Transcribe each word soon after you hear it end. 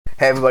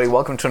Hey everybody,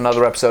 welcome to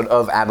another episode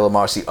of Adil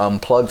Amarsi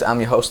Unplugged.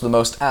 I'm your host of the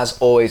most, as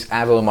always,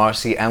 Adil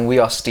Amarsi, and we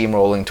are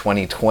steamrolling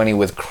 2020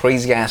 with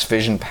crazy-ass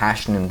vision,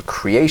 passion, and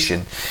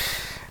creation.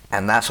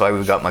 And that's why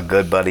we've got my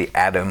good buddy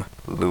Adam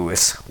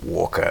Lewis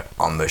Walker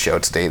on the show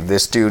today.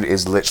 This dude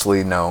is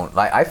literally known,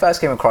 like, I first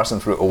came across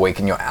him through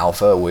Awaken Your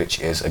Alpha, which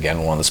is,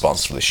 again, one of the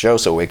sponsors for the show,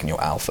 so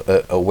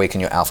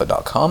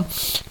awakenyouralpha.com.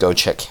 Go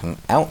check him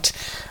out.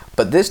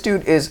 But this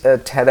dude is a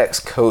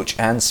TEDx coach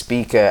and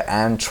speaker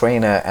and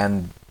trainer,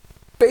 and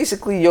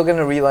basically, you're going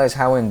to realize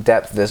how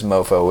in-depth this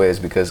mofo is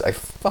because I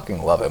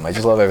fucking love him. I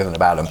just love everything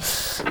about him.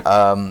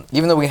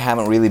 Even though we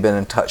haven't really been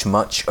in touch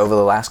much over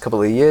the last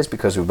couple of years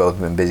because we've both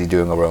been busy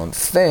doing our own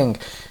thing,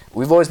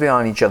 we've always been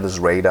on each other's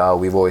radar.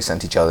 We've always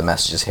sent each other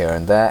messages here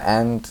and there.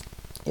 And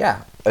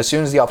yeah, as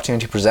soon as the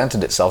opportunity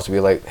presented itself to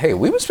be like, hey,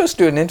 we were supposed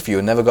to do an interview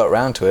and never got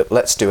around to it.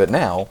 Let's do it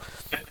now.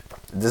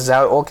 This is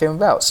how it all came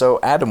about. So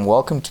Adam,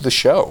 welcome to the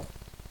show.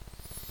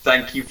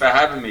 Thank you for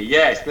having me.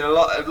 Yeah, it's been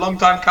a long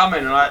time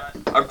coming, and I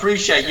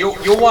appreciate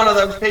you're one of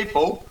those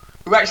people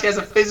who actually has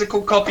a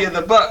physical copy of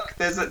the book.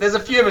 There's a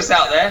few of us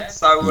out there,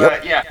 so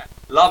yeah,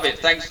 love it.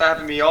 Thanks for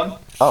having me on.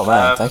 Oh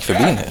man, thanks for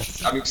being here.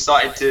 I'm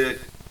excited to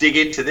dig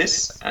into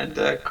this and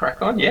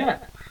crack on. Yeah,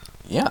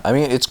 I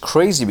mean, it's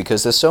crazy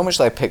because there's so much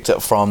that I picked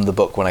up from the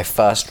book when I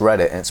first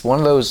read it, and it's one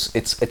of those.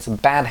 It's a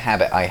bad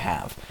habit I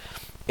have.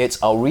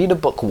 I'll read a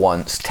book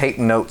once, take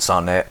notes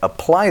on it,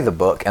 apply the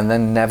book, and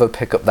then never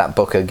pick up that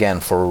book again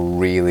for a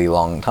really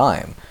long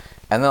time.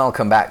 And then I'll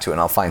come back to it and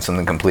I'll find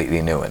something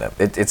completely new in it.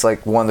 It's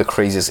like one of the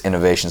craziest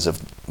innovations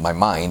of my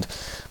mind,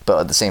 but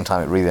at the same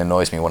time it really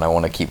annoys me when I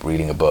want to keep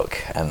reading a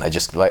book and I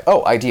just like,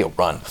 oh, idea,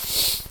 run.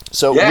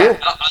 So yeah,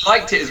 I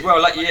liked it as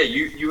well. Like, yeah,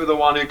 you were the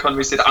one who kind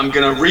of said, I'm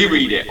going to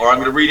reread it or I'm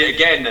going to read it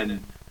again,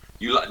 and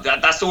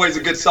that's always a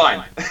good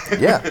sign.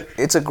 Yeah,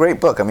 it's a great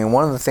book. I mean,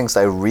 one of the things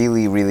I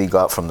really, really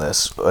got from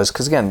this was,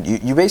 because again,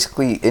 you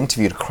basically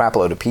interviewed a crap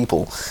load of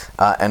people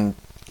and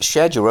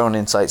shared your own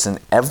insights in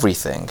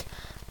everything,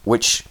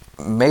 which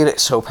made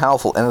it so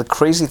powerful. And the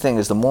crazy thing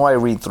is, the more I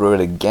read through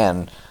it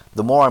again,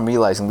 the more I'm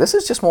realizing this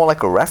is just more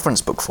like a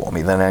reference book for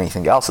me than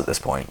anything else at this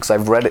point. Because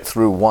I've read it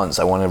through once,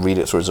 I want to read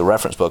it through as a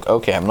reference book.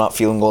 Okay, I'm not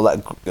feeling all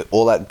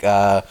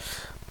that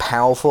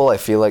powerful. I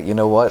feel like, you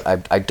know what?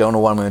 I don't know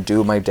what I'm going to do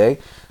with my day.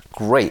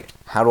 Great.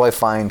 How do I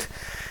find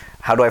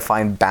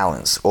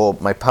balance? Or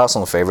my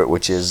personal favorite,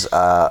 which is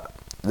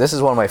this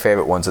is one of my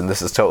favorite ones, and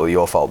this is totally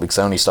your fault because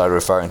I only started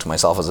referring to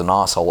myself as an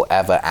arsehole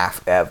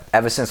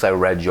ever since I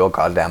read your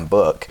goddamn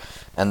book,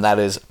 and that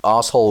is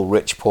arsehole,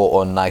 rich, poor,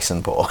 or nice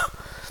and poor.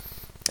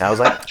 And I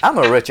was like, I'm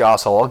a rich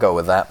arsehole. I'll go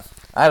with that.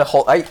 I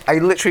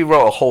literally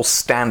wrote a whole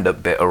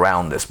stand-up bit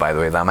around this, by the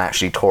way, that I'm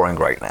actually touring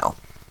right now.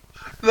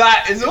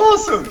 That is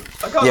awesome.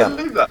 I can't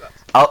believe that.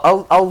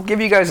 I'll give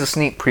you guys a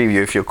sneak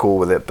preview if you're cool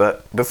with it,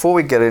 but before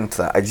we get into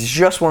that, I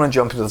just want to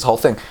jump into this whole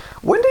thing.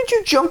 When did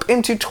you jump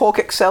into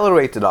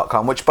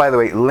TalkAccelerator.com, which, by the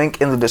way, link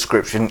in the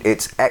description.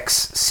 It's Talk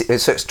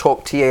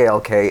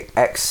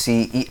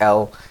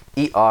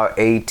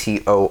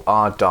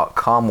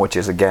TalkAccelerator.com, which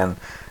is, again,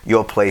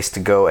 your place to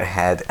go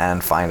ahead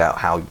and find out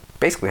how you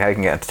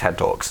can get into TED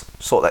Talks.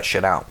 Sort that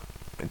shit out.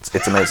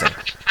 It's amazing,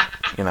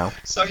 you know.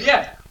 So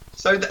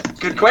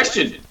good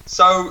question.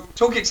 So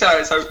Talk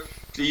Accelerator. So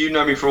you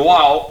know me for a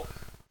while.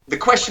 The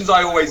questions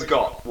I always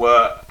got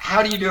were,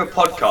 how do you do a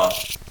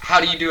podcast? How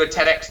do you do a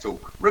TEDx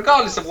talk?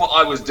 Regardless of what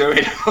I was doing,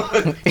 it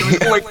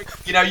was always,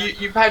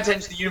 you pay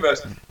attention to the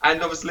universe.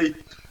 And obviously,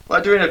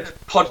 by doing a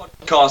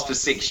podcast for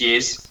 6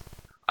 years,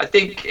 I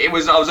think I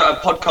was at a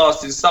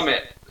podcasting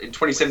summit in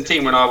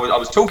 2017 when I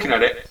was talking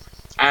at it,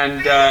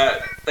 and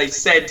they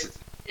said,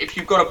 if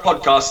you've got a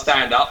podcast,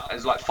 stand up.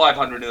 There's like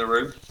 500 in the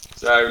room,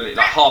 so like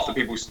half the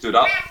people stood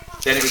up.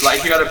 Then it was like,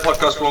 if you had a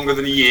podcast for longer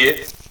than a year,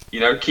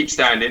 keep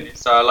standing.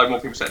 So a lot more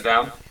people sat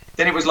down.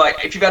 Then it was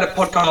like, if you've had a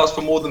podcast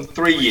for more than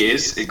 3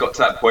 years, it got to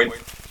that point,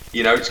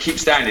 keep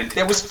standing.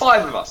 There was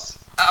 5 of us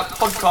at a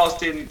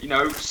podcasting,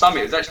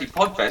 summit. It was actually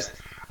Podfest.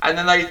 And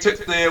then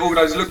the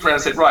organisers looked around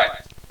and said, right,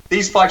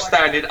 these 5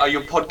 standing are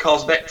your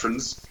podcast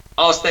veterans.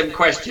 Ask them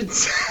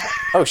questions.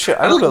 Oh shit,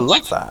 I would have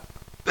loved that.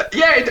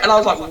 Yeah, and I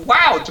was like,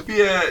 wow, to be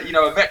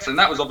a veteran.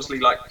 That was obviously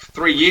like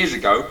 3 years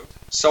ago.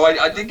 So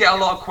I did get a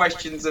lot of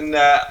questions, and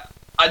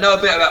I know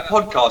a bit about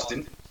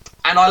podcasting.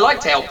 And I like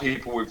to help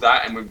people with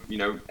that and with,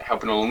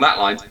 helping along that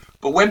lines.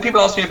 But when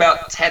people ask me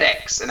about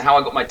TEDx and how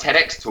I got my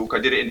TEDx talk, I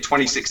did it in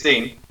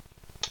 2016,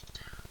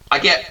 I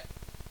get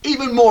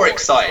even more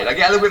excited. I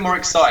get a little bit more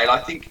excited. I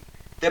think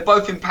they're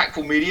both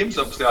impactful mediums.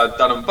 Obviously, I've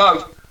done them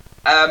both.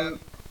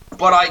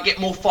 But I get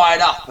more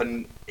fired up,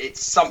 and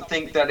it's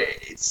something that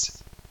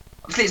it's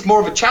more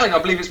of a challenge. I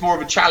believe it's more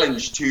of a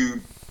challenge to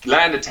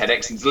land a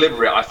TEDx and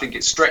deliver it. I think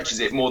it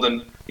stretches it more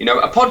than,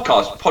 a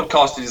podcast.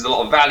 Podcasting is a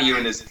lot of value,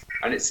 and it's,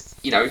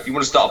 if you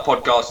want to start a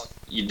podcast,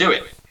 you do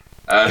it,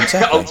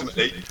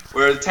 ultimately.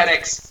 Whereas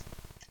TEDx,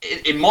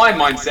 in my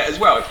mindset as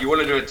well, if you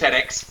want to do a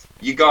TEDx,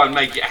 you go and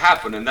make it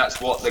happen, and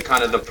that's what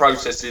the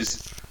process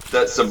is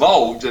that's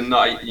evolved. And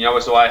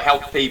so I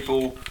help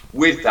people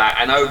with that,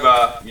 and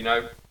over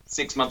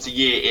 6 months, a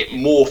year, it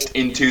morphed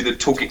into the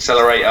Talk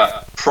Accelerator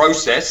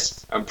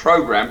process and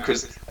program.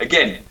 Because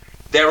again,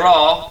 there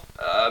are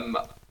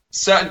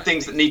certain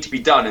things that need to be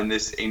done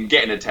in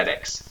getting a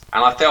TEDx.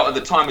 And I felt at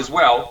the time as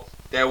well,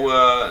 there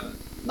were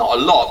not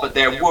a lot, but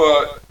there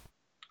were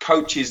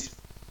coaches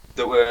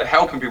that were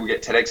helping people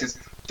get TEDx's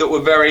that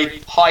were very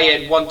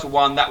high-end,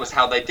 one-to-one. That was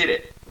how they did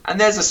it. And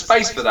there's a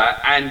space for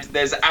that, and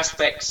there's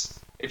aspects,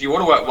 if you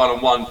want to work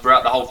one-on-one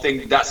throughout the whole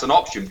thing, that's an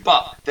option.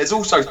 But there's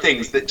also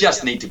things that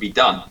just need to be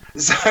done.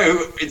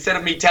 So instead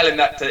of me telling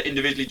that to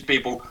individually to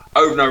people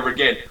over and over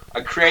again,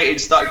 I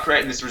started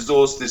creating this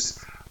resource,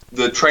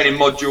 the training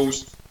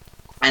modules,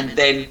 and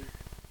then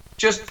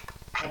just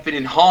have been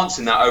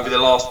enhancing that over the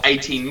last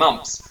 18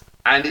 months.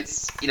 And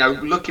it's,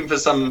 looking for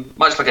some,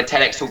 much like a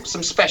TEDx talk,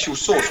 some special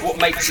sauce.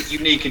 What makes it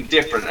unique and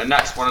different? And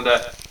that's one of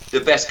the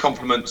best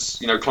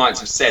compliments, clients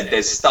have said.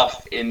 There's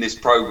stuff in this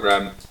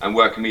program and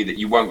working with me that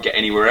you won't get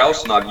anywhere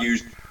else. And I've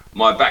used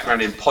my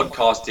background in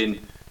podcasting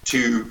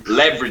to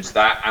leverage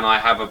that. And I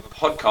have a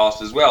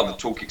podcast as well, the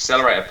Talk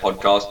Accelerator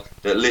podcast,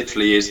 that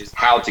literally is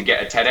how to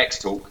get a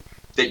TEDx talk,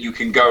 that you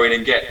can go in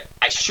and get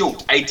a short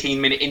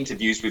 18-minute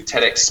interviews with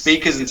TEDx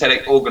speakers and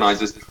TEDx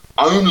organizers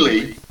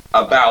only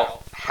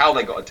about how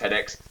they got a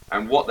TEDx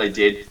and what they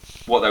did,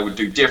 what they would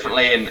do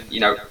differently, and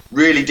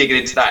really digging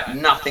into that.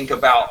 Nothing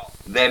about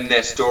them,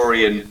 their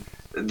story, and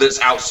that's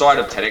outside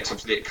of TEDx.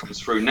 Obviously, it comes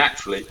through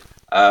naturally,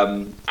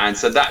 and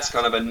so that's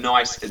kind of a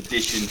nice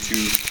addition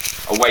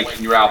to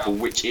Awaken Your Alpha,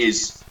 which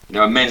is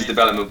a men's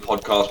development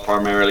podcast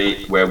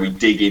primarily, where we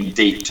dig in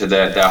deep to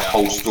their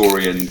whole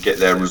story and get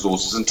their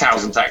resources and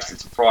tales and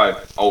tactics to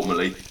thrive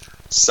ultimately.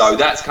 So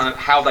that's kind of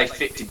how they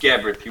fit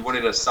together. If you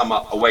wanted to sum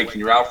up, Awaken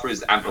Your Alpha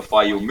is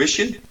amplify your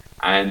mission,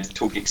 and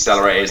Talk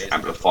Accelerator is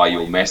amplify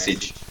your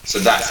message. So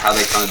that's how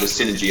they kind of the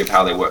synergy of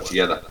how they work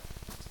together.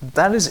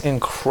 That is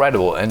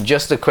incredible. And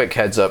just a quick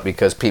heads up,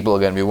 because people are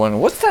going to be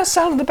wondering, what's that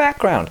sound in the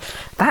background?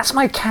 That's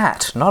my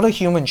cat, not a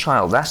human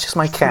child. That's just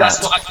my cat.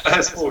 That's what I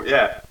first thought,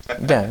 yeah.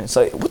 Yeah, it's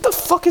like, what the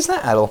fuck is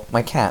that, Adel?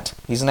 My cat.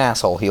 He's an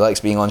asshole. He likes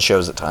being on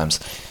shows at times.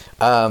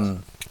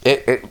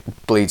 It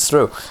bleeds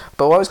through.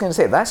 But what I was going to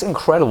say, that's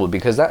incredible,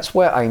 because that's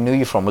where I knew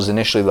you from, was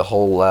initially the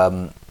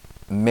whole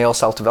male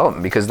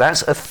self-development, because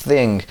that's a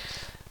thing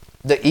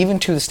that even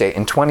to this day,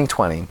 in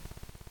 2020,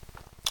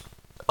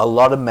 a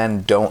lot of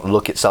men don't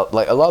look at a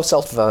lot of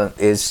self-development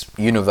is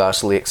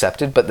universally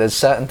accepted, but there's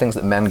certain things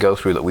that men go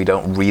through that we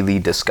don't really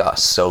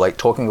discuss. So like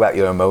talking about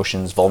your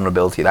emotions,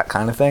 vulnerability, that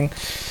kind of thing,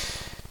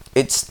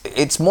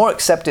 it's more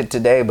accepted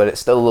today, but it's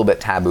still a little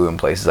bit taboo in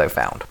places I've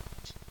found.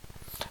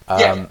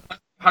 Yeah,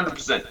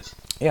 100%.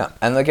 Yeah,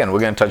 and again, we're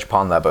going to touch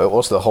upon that, but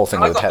also the whole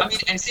thing with and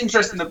it's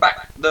interesting the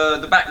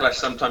backlash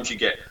sometimes you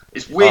get.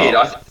 It's weird.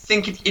 I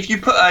think if you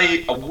put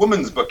a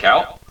woman's book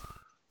out,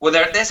 well,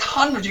 there's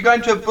hundreds. You go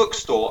into a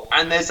bookstore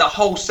and there's a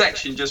whole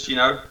section just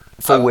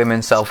for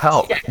women's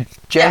self-help. Yeah,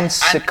 Jen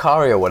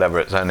Sicario,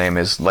 whatever her name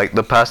is, like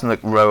the person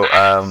that wrote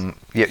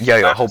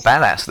your whole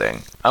badass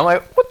thing. I'm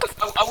like, what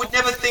the? I would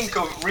never think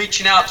of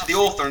reaching out to the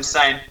author and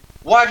saying,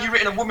 "Why have you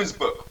written a woman's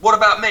book? What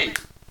about me?"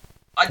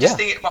 I just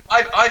think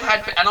I've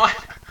had, and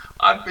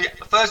I'd be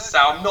the first to say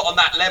I'm not on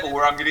that level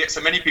where I'm going to get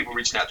so many people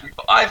reaching out to me,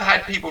 but I've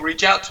had people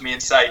reach out to me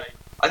and say,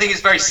 I think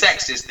it's very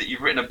sexist that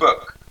you've written a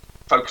book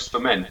focused for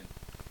men.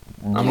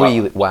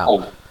 Really? Like,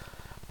 wow.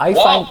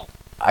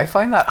 I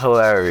find that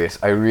hilarious.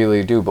 I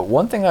really do. But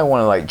one thing I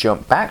want to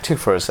jump back to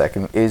for a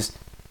second is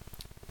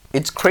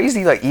it's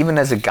crazy, even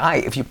as a guy,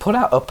 if you put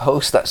out a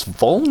post that's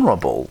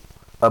vulnerable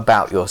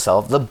about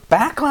yourself, the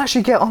backlash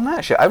you get on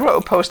that shit. I wrote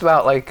a post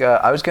about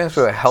I was going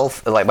through a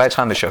health, by the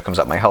time the show comes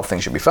up, my health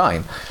thing should be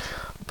fine.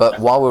 But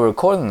while we were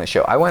recording the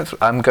show,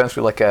 I'm going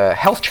through a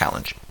health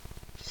challenge.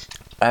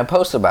 And I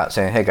posted about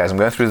saying, hey guys, I'm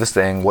going through this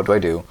thing, what do I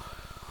do?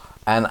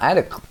 And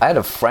I had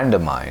a friend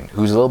of mine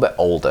who's a little bit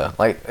older.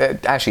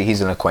 Actually,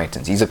 he's an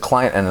acquaintance. He's a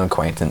client and an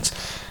acquaintance.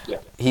 Yeah.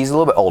 He's a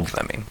little bit older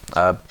than me.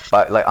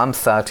 But I'm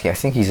 30, I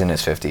think he's in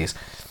his 50s.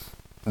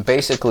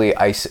 Basically,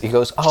 he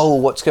goes, oh,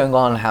 what's going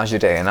on? How's your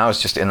day? And I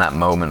was just in that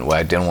moment where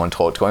I didn't want to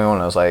talk to anyone.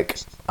 I was like,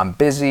 I'm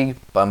busy,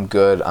 but I'm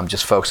good. I'm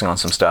just focusing on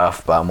some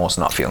stuff, but I'm also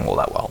not feeling all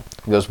that well.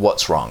 He goes,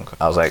 what's wrong?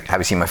 I was like, have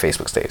you seen my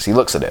Facebook status? He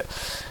looks at it.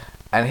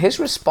 And his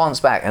response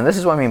back, and this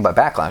is what I mean by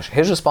backlash,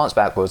 his response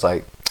back was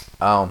like,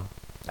 oh,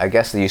 I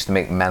guess they used to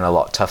make men a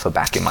lot tougher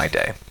back in my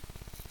day.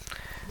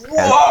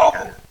 Whoa!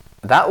 And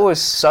that was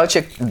such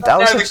a...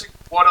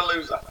 What a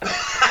loser.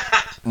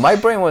 My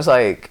brain was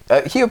like,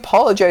 he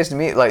apologized to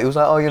me, he was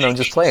like, oh, I'm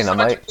just playing. I'm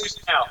like...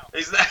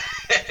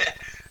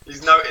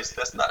 He's noticed.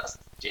 That's nuts.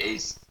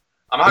 Jeez.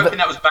 I'm hoping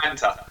that was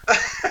banter.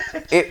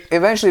 It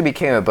eventually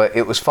became but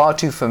it was far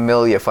too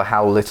familiar for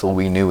how little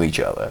we knew each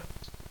other.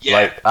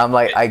 Yeah.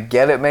 I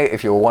get it, mate,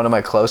 if you're one of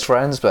my close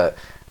friends, but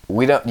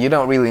you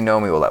don't really know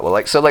me all that well.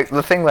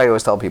 The thing that I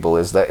always tell people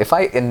is that if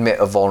I admit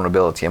a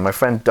vulnerability, and my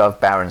friend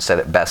Dov Barron said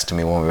it best to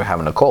me when we were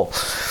having a call,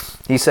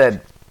 he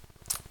said,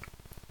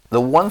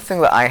 the one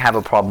thing that I have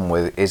a problem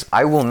with is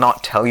I will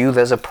not tell you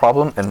there's a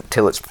problem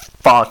until it's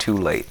far too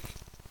late.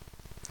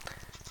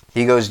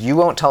 He goes, you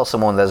won't tell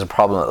someone there's a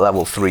problem at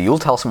level 3. You'll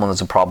tell someone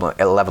there's a problem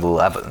at level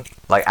 11.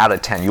 Like, out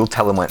of 10, you'll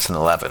tell them when it's an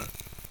 11.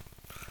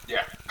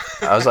 Yeah.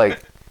 I was like,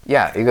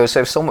 yeah. He goes,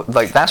 so if someone,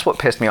 like, that's what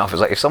pissed me off.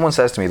 Is like, if someone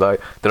says to me, like,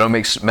 they don't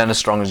make men as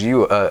strong as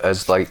you,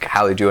 as, like,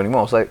 how they do anymore.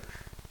 I was like,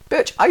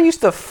 bitch, I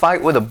used to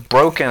fight with a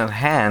broken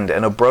hand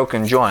and a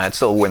broken jaw, and I'd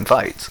still win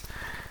fights.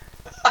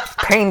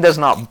 Pain does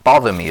not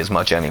bother me as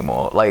much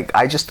anymore. Like,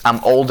 I'm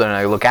older and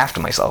I look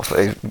after myself.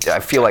 I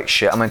feel like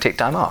shit, I'm gonna take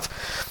time off.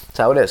 That's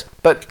how it is.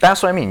 But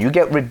that's what I mean. You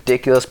get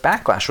ridiculous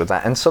backlash with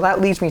that. And so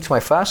that leads me to my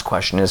first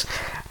question is,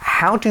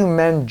 how do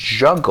men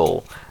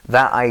juggle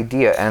that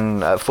idea?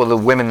 And for the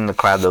women in the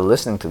crowd that are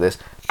listening to this,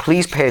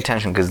 please pay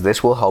attention, because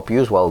this will help you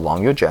as well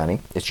along your journey.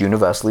 It's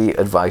universally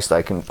advice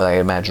that I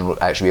imagine will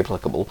actually be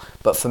applicable.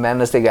 But for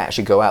men, as they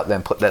actually go out there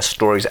and put their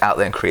stories out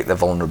there and create their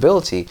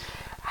vulnerability,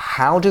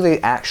 how do they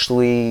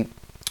actually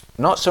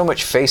not so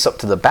much face up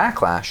to the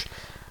backlash,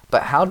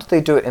 but how do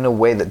they do it in a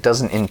way that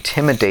doesn't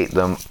intimidate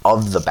them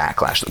of the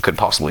backlash that could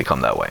possibly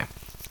come their way?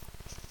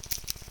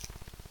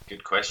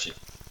 Good question.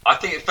 I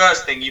think the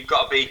first thing you've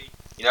got to be,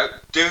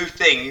 do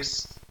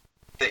things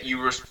that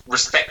you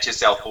respect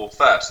yourself for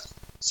first.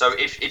 So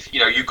if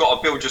you've got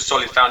to build your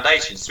solid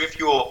foundation. So if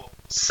you're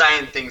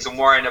saying things and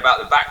worrying about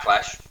the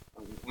backlash,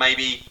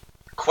 maybe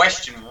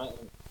question,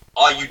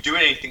 are you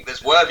doing anything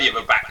that's worthy of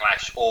a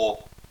backlash,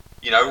 or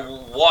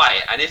why?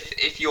 And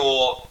if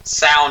you're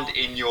sound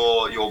in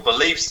your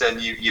beliefs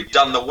and you've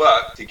done the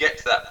work to get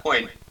to that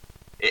point,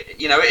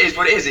 it is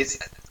what it is. It's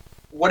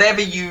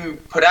whatever you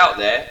put out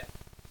there.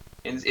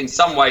 In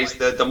some ways,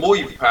 the more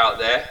you put out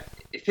there,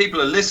 if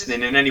people are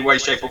listening in any way,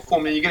 shape, or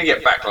form, then you're going to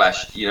get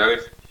backlash.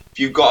 If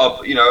you've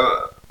got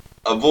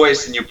a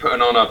voice and you're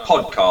putting on a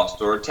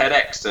podcast or a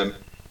TEDx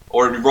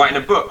or writing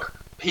a book,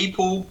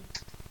 people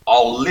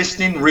are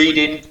listening,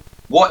 reading,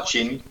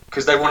 watching,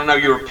 because they want to know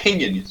your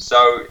opinion.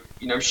 So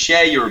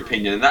share your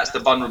opinion, and that's the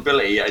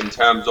vulnerability in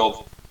terms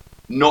of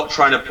not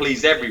trying to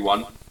please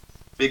everyone,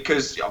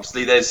 because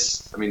obviously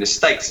the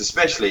States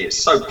especially, it's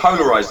so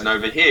polarizing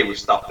over here with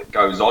stuff that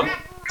goes on.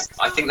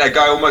 I think they're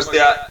going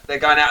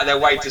out of their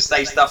way to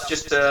say stuff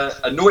just to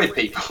annoy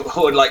people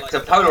or like to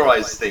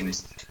polarize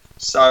things.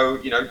 So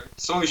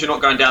as long as you're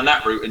not going down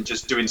that route and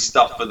just doing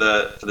stuff for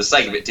the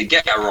sake of it to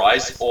get a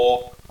rise,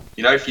 or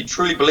if you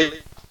truly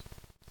believe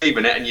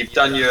in it and you've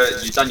done your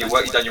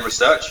work, you've done your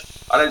research,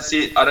 I don't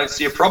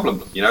see a problem,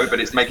 but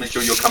it's making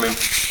sure you're coming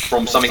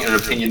from something, an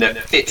opinion that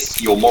fits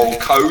your moral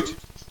code.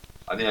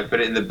 I think I put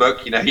it in the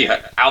book, your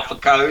alpha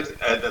code,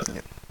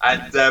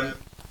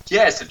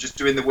 so just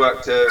doing the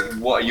work to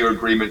what are your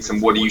agreements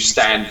and what do you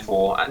stand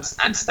for,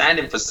 and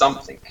standing for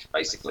something,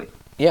 basically.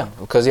 Yeah,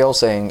 because you're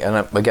saying,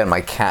 and again, my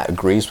cat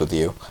agrees with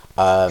you,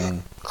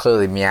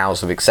 clearly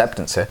meows of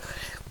acceptance here,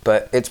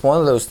 but it's one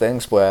of those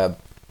things where,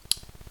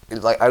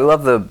 like, I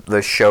love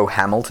the show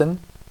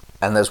Hamilton,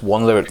 and there's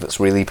one lyric that's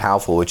really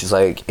powerful, which is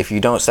like, if you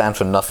don't stand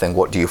for nothing,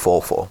 what do you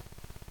fall for?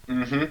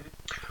 Mm-hmm.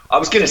 I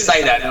was going to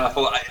say that, and I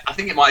thought, I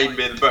think it might even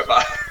be in the book,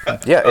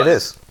 but... Yeah, it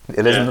is.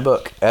 It is in the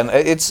book. And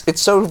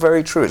it's so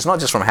very true. It's not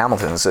just from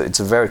Hamilton. It's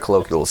a very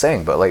colloquial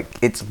saying, but, like,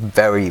 it's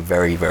very,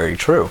 very, very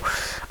true.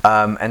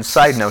 And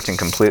side noting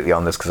completely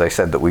on this, because I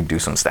said that we'd do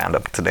some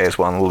stand-up today as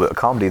well, and a little bit of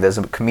comedy. There's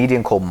a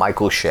comedian called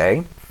Michael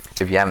Shea.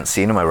 If you haven't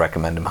seen him, I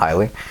recommend him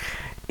highly.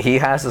 He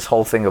has this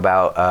whole thing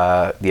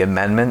about the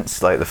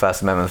amendments, like the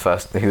First Amendment.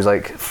 He was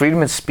like,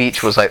 freedom of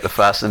speech was like the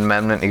First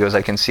Amendment. He goes,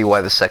 I can see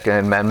why the Second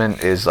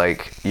Amendment is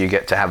like, you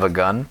get to have a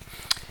gun.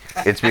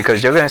 It's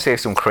because you're going to say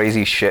some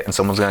crazy shit and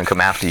someone's going to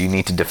come after you. You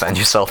need to defend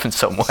yourself in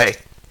some way.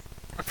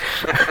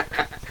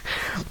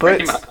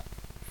 But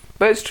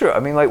it's true. I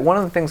mean, like, one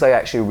of the things I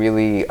actually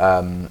really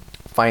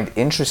find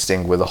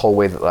interesting with the whole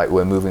way that, like,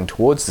 we're moving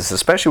towards this,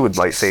 especially with,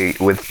 like, say,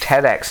 with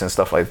TEDx and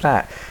stuff like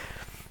that.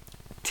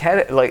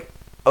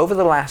 Over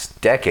the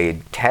last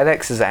decade,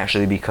 TEDx has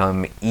actually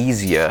become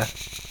easier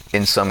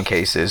in some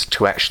cases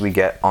to actually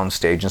get on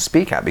stage and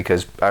speak at,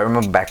 because I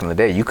remember back in the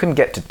day, you couldn't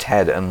get to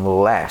TED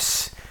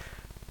unless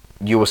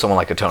you were someone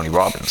like a Tony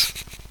Robbins.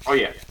 Oh,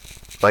 yeah.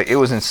 Like, it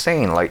was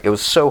insane. Like, it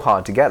was so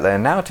hard to get there.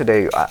 And now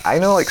today, I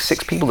know like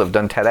 6 people that have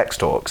done TEDx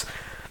talks.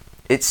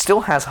 It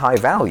still has high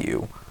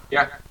value.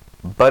 Yeah.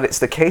 But it's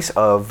the case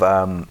of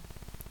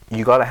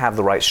you got to have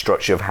the right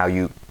structure of how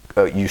you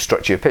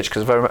structure your pitch,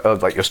 because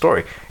like your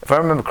story, if I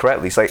remember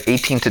correctly, it's like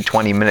 18 to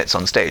 20 minutes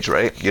on stage,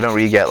 right? You don't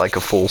really get like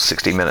a full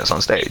 60 minutes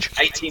on stage.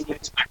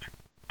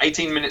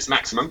 18 minutes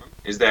maximum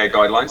is their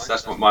guidelines.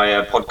 That's what my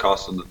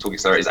podcast on the Talk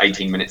Accelerator is,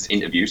 18 minutes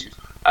interviews.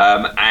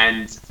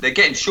 And they're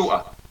getting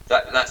shorter.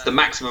 That's the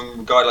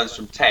maximum guidelines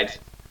from TED.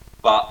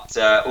 But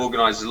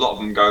organisers, a lot of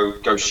them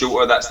go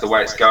shorter. That's the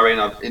way it's going.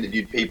 I've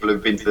interviewed people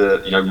who've been to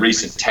the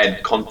recent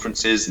TED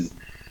conferences, and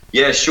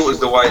yeah, short is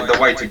the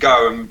way to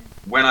go. And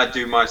when I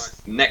do my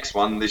next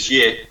one this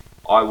year,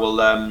 I will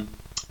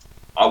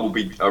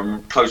be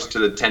close to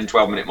the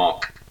 10-12 minute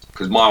mark,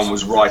 because my one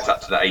was right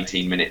up to the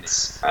 18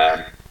 minutes.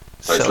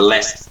 So it's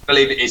less. I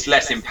believe it's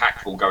less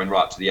impactful going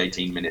right up to the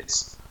 18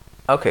 minutes.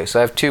 Okay, so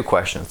I have 2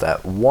 questions.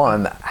 That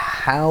one,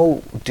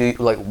 how do you,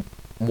 like,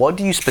 what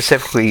do you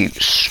specifically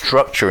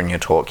structure in your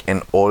talk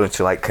in order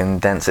to like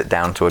condense it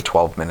down to a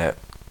 12-minute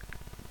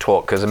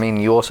talk? Because I mean,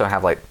 you also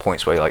have like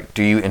points where like,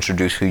 do you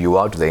introduce who you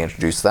are? Do they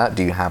introduce that?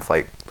 Do you have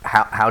like,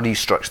 how do you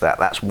structure that?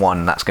 That's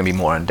one that's going to be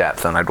more in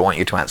depth, and I'd want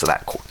you to answer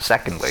that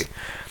secondly.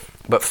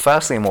 But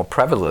firstly, and more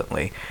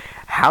prevalently,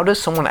 how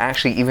does someone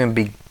actually even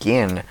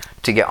begin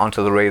to get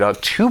onto the radar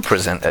to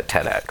present at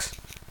TEDx?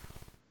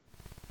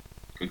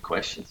 Good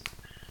question.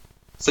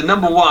 So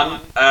number one,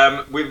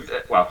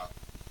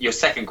 your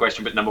second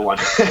question, but number one.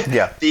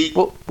 Yeah.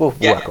 We'll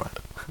work around.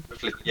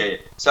 Yeah.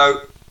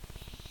 So,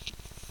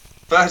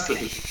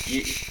 firstly,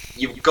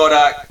 you've got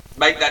to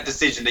make that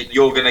decision that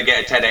you're going to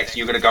get a TEDx,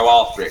 you're going to go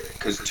after it,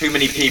 because too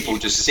many people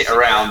just sit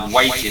around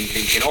waiting,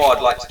 thinking, oh,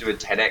 I'd like to do a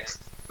TEDx.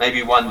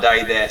 Maybe one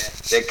day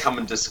they come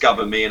and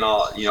discover me, and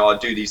I'll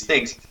do these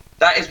things.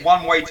 That is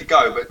one way to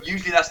go, but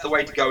usually that's the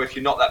way to go if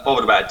you're not that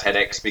bothered about a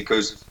TEDx,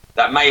 because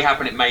that may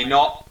happen, it may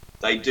not.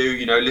 They do,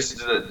 listen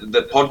to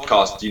the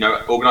podcast.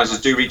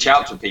 Organisers do reach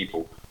out to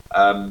people.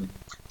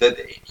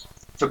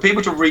 For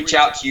people to reach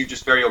out to you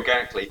just very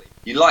organically,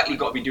 you likely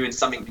got to be doing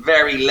something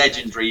very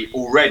legendary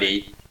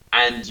already,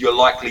 and you're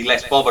likely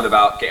less bothered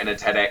about getting a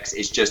TEDx.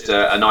 It's just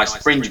a nice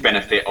fringe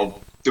benefit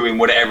of doing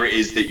whatever it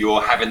is that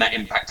you're having that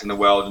impact in the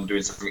world and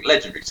doing something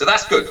legendary. So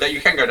that's good, that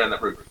you can go down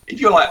that route. If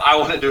you're like, I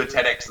want to do a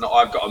TEDx and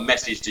I've got a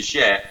message to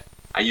share,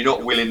 and you're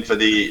not willing for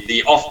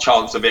the off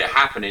chance of it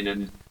happening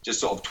and just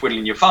sort of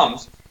twiddling your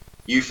thumbs,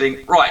 you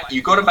think, right,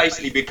 you've got to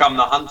basically become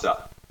the hunter.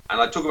 And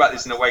I talk about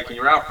this in Awaken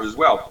Your Alpha as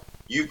well.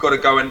 You've got to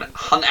go and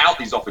hunt out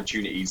these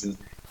opportunities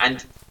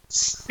and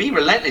be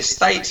relentless,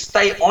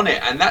 stay on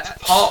it. And that's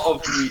part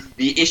of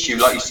the issue.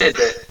 Like you said,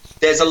 that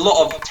there's a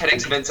lot of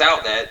TEDx events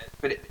out there,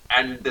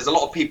 and there's a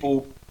lot of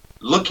people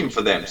looking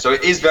for them. So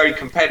it is very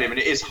competitive and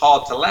it is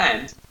hard to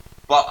land.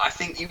 But I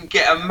think you can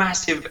get a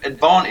massive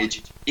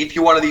advantage if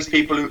you're one of these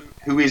people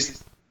who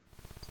is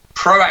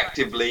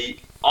proactively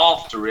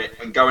after it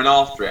and going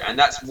after it. And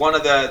that's one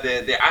of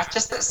the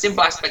just that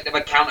simple aspect of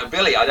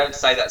accountability. I don't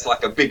say that's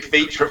like a big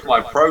feature of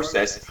my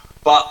process,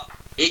 but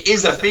it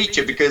is a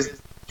feature, because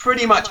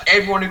pretty much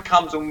everyone who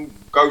comes and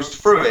goes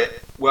through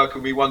it, working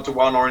with me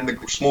one-to-one or in the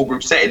small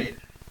group setting,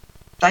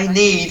 they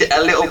need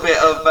a little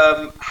bit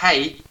of,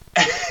 hey,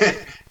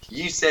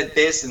 you said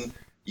this, and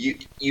you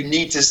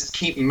need to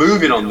keep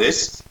moving on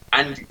this,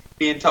 and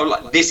being told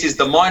like this is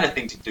the minor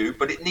thing to do,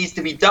 but it needs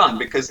to be done,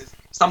 because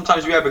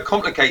sometimes we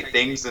overcomplicate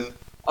things and,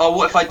 oh,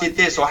 what if I did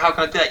this, or how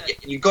can I do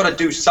that? You've got to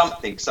do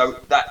something. So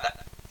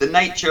that the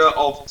nature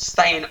of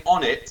staying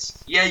on it,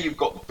 yeah, you've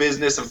got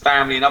business and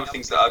family and other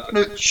things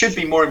that should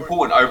be more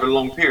important over a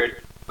long period,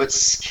 but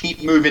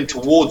keep moving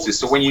towards this.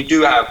 So when you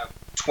do have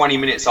 20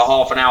 minutes or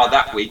half an hour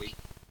that week,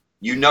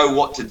 you know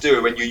what to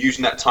do and you're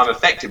using that time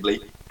effectively,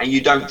 and you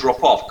don't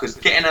drop off. Because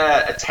getting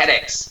a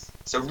TEDx,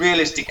 it's a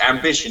realistic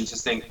ambition to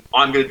think,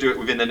 I'm going to do it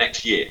within the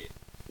next year,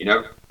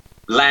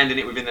 landing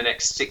it within the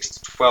next 6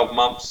 to 12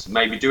 months,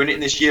 maybe doing it in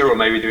this year or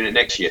maybe doing it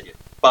next year.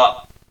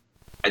 But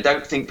I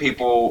don't think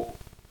people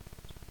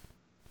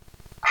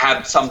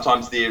have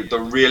sometimes the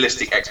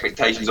realistic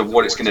expectations of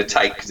what it's going to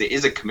take, because it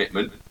is a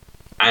commitment.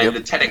 And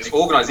the TEDx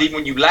organizer, even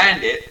when you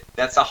land it,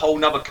 that's a whole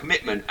nother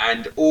commitment.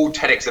 And all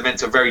TEDx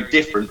events are very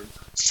different.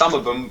 Some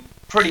of them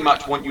pretty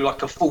much want you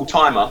like a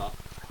full-timer,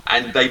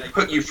 and they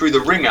put you through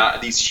the ringer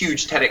at these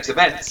huge TEDx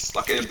events,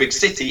 like in a big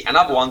city, and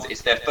other ones,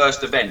 it's their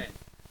first event.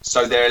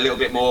 So they're a little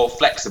bit more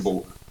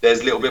flexible.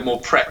 There's a little bit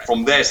more prep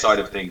from their side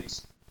of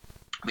things.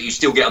 But you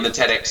still get on the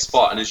TEDx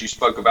spot. And as you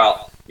spoke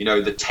about,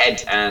 the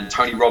TED and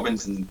Tony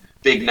Robbins and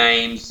big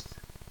names,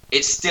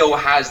 it still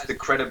has the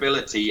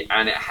credibility,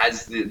 and it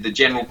has the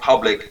general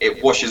public.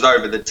 It washes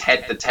over. The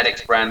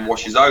TEDx brand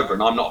washes over.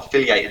 And I'm not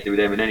affiliated with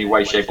them in any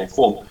way, shape or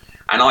form.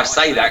 And I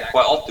say that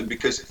quite often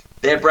because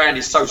their brand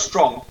is so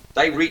strong.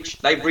 They've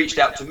reached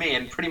out to me,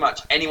 and pretty much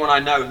anyone I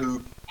know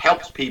who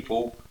helps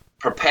people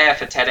prepare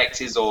for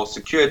TEDx's or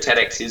secure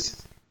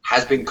TEDx's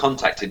has been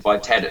contacted by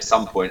TED at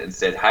some point and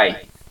said,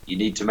 hey, you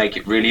need to make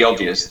it really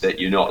obvious that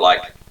you're not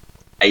like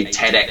a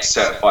TEDx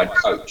certified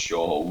coach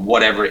or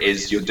whatever it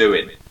is you're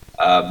doing.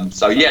 And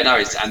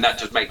that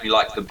just makes me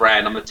like the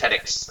brand. I'm a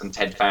TEDx and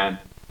TED fan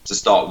to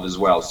start with as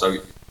well. So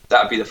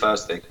that would be the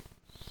first thing.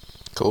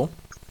 Cool.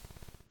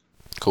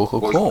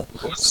 What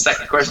was the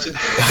second question?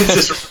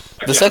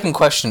 The second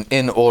question,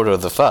 in order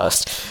of the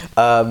first,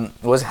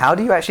 was how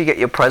do you actually get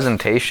your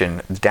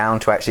presentation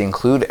down to actually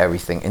include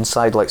everything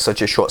inside like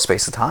such a short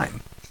space of time?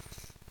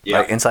 Yeah.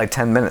 Like inside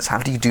 10 minutes. How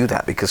do you do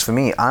that? Because for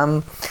me,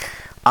 I'm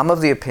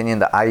of the opinion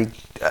that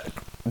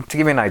to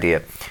give you an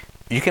idea,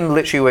 you can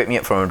literally wake me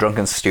up from a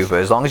drunken stupor.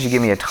 As long as you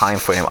give me a time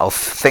frame, I'll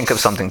think of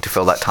something to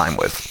fill that time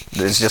with.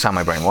 It's just how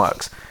my brain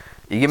works.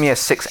 You give me a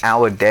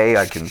 6-hour day,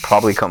 I can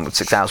probably come with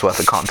 6 hours worth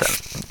of content.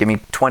 Give me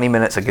 20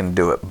 minutes, I can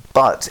do it.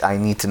 But I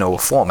need to know a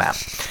format.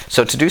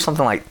 So to do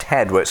something like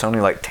TED, where it's only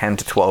like 10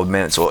 to 12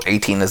 minutes or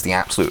 18 is the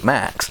absolute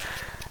max,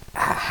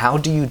 how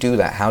do you do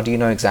that? How do you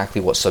know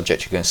exactly what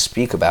subject you're going to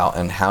speak about,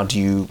 and how do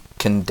you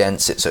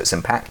condense it so it's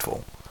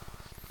impactful?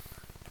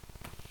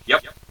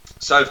 Yep.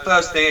 So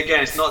first thing,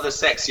 again, it's not the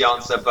sexy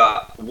answer,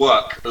 but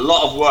work. A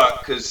lot of work,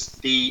 because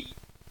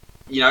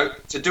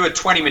to do a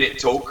 20-minute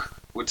talk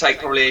would take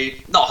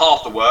probably not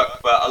half the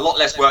work, but a lot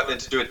less work than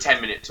to do a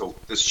 10-minute talk.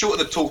 The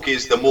shorter the talk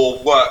is, the more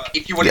work,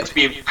 if you want it to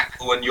be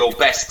impactful and your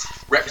best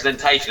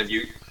representation of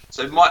you.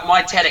 So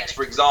my TEDx,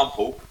 for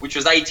example, which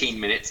was 18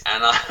 minutes,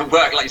 and I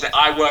worked, like you said,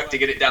 I worked to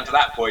get it down to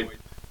that point,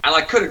 and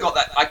I could have got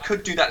that, I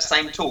could do that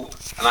same talk,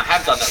 and I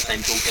have done that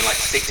same talk in like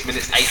 6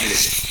 minutes, 8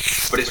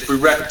 minutes, but it's through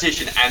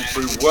repetition and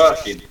through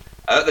working.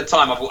 At the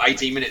time, I thought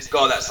 18 minutes,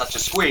 God, that's such a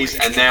squeeze,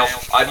 and now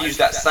I've used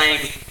that same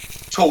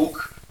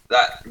talk,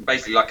 that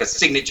basically like a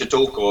signature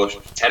talk or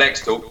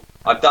TEDx talk,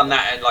 I've done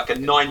that in like a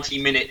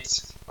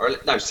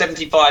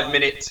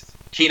 75-minute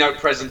keynote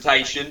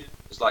presentation.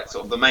 It's like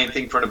sort of the main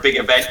thing for a big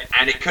event,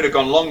 and it could have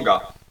gone longer.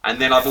 And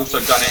then I've also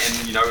done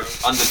it in,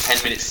 under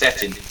 10-minute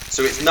setting.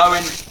 So it's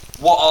knowing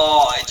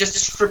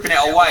just stripping it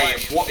away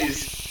of what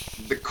is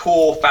the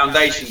core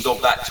foundations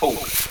of that talk.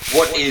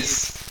 What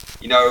is,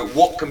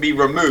 what can be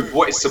removed,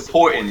 what is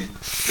supporting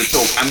the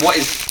talk, and what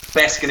is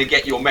best going to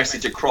get your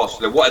message across.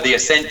 So what are the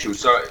essentials?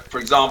 So, for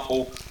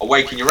example,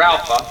 Awaken Your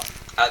Alpha,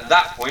 at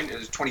that point, it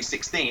was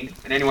 2016,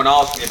 and anyone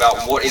asked me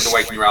about what is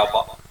Awaken Your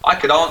Alpha, I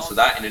could answer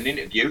that in an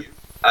interview.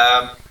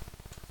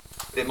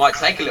 It might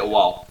take a little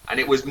while, and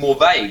it was more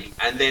vague.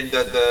 And then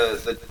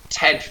the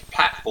TED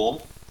platform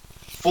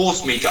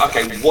forced me to,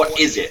 okay, what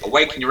is it?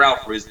 Awaken Your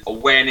Alpha is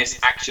awareness,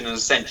 action, and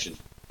ascension.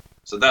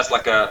 So that's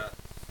like a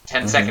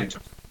 10-second.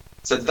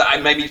 So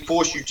that maybe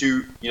force you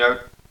to,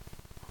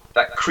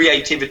 that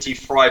creativity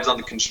thrives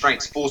under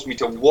constraints, forced me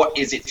to what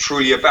is it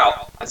truly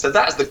about. And so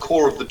that's the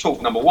core of the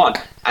talk, number one.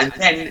 And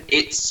then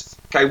it's,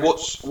 okay,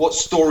 what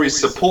stories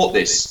support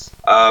this?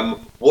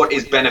 What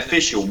is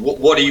beneficial?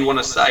 What do you want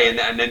to say?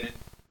 And then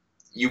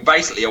you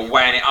basically are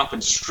weighing it up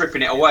and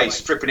stripping it away to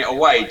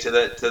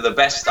the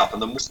best stuff.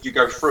 And the more you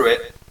go through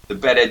it, the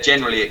better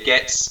generally it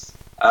gets.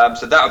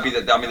 So that would be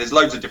there's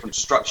loads of different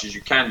structures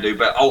you can do,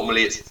 but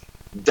ultimately it's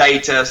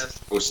data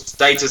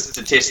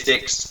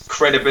statistics,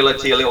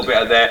 credibility, a little bit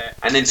of there,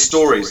 and then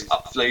stories,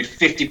 up to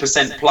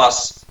 50%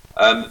 plus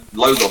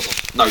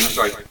logos. No,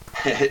 sorry.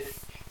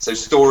 So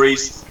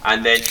stories,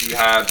 and then you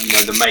have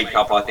the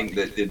makeup. I think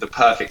that the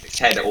perfect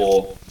TED,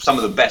 or some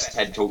of the best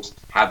TED talks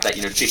have that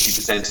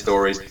 50%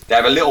 stories. They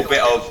have a little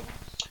bit of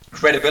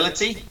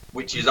credibility,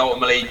 which is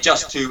ultimately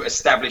just to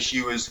establish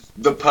you as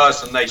the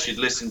person they should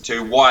listen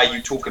to. Why are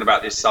you talking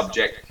about this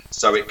subject?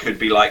 So it could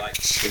be like,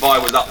 if I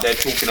was up there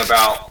talking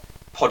about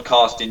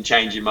podcasting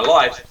changing my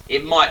life,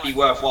 it might be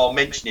worthwhile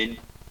mentioning,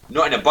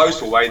 not in a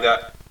boastful way,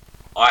 that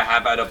I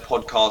have had a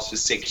podcast for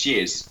 6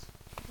 years.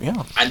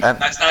 Yeah. And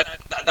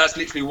that's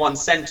literally one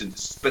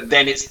sentence, but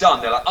then it's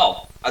done. They're like,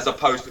 oh, as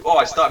opposed to,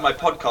 I started my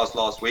podcast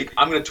last week,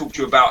 I'm going to talk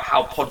to you about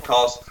how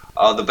podcasts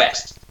are the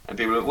best. And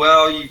people are like,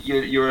 well,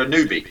 you're a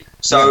newbie.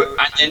 So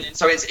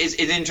so it's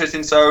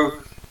interesting. So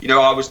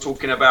I was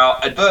talking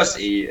about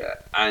adversity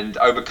and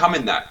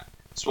overcoming that.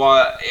 So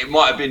it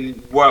might have been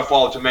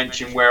worthwhile to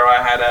mention where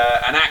I had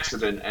an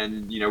accident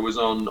and was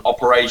on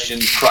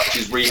operations,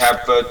 crutches,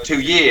 rehab for 2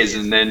 years,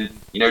 and then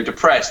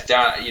depressed.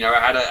 Down,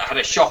 I had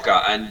a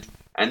shocker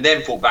and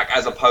then fought back,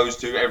 as opposed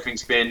to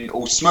everything's been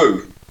all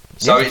smooth.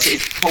 So it's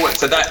important.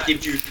 So that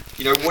gives you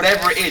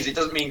whatever it is. It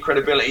doesn't mean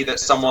credibility that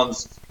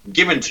someone's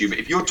given to you, but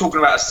if you're talking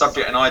about a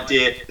subject, an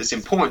idea that's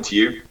important to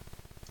you,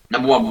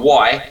 number one,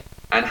 why,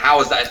 and how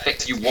has that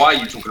affected you? Why are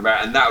you talking about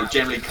it? And that would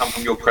generally come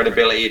from your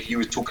credibility. If you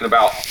were talking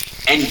about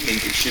anything,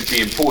 it should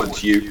be important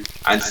to you.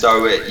 And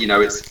so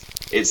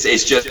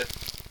it's just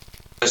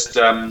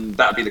that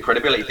would be the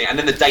credibility thing. And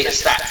then the data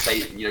stats.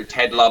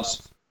 TED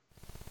loves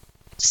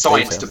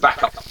science to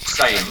back up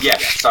saying,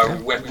 so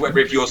whether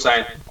if you're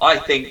saying, I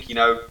think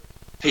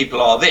people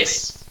are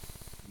this,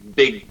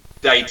 big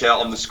data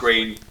on the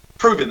screen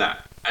proving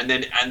that, and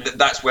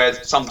that's where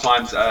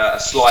sometimes a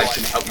slide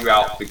can help you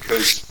out,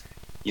 because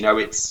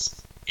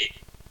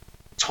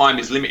time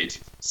is limited.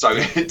 So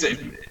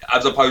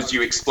as opposed to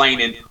you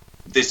explaining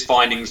this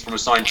findings from a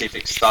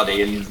scientific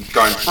study and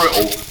going through it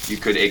all,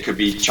 it could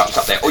be chucked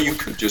up there, or you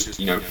could just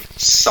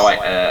cite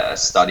a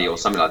study or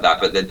something like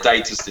that. But the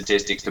data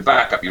statistics to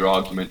back up your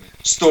argument,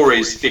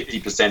 stories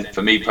 50%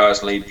 for me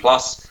personally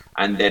plus,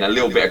 and then a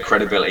little bit of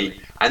credibility.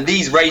 And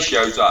these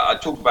ratios I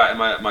talk about in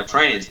my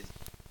trainings.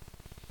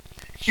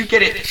 If you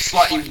get it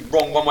slightly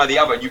wrong one way or the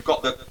other, you've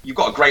got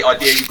a great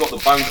idea, you've got the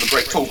bones of a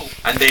great talk,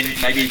 and then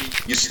maybe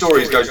your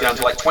stories goes down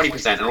to like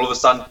 20%, and all of a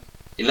sudden,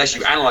 unless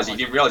you analyze it, you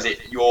didn't realize it,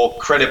 your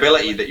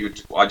credibility that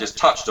I just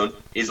touched on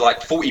is like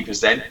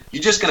 40%.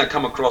 You're just going to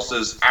come across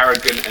as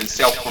arrogant and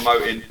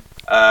self-promoting,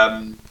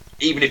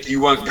 even if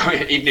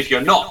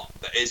you're not.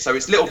 So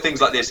it's little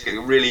things like this that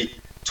really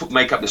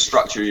make up the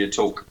structure of your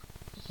talk.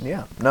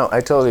 Yeah, no,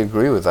 I totally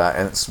agree with that,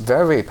 and it's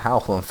very, very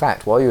powerful. In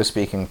fact, while you were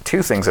speaking,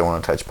 2 things I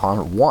want to touch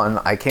upon. One,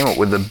 I came up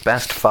with the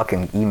best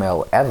fucking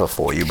email ever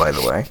for you, by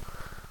the way.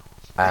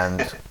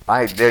 And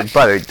I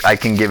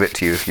can give it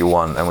to you if you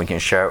want, and we can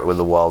share it with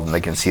the world, and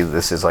they can see that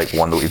this is like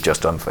one that we've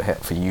just done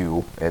for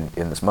you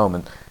in this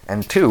moment.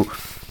 And 2,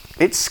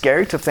 it's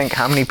scary to think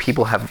how many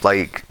people have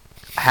like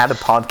had a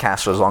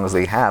podcast for as long as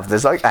they have.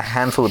 There's like a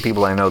handful of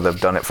people I know that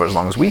have done it for as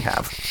long as we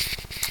have,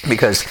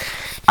 because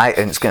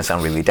and it's going to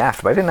sound really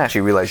daft, but I didn't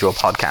actually realize your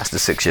podcast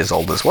is 6 years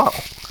old as well.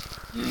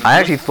 I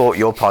actually thought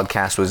your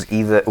podcast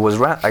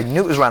I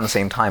knew it was around the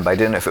same time, but I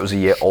didn't know if it was a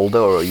year older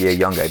or a year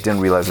younger. I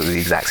didn't realize it was the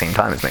exact same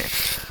time as me.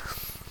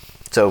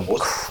 So,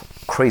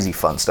 crazy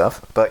fun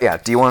stuff. But yeah,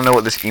 do you want to know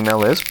what this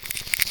email is?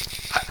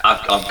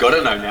 I've got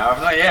to know now,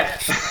 haven't I? Yeah.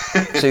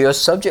 So your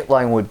subject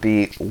line would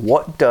be,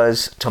 what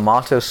does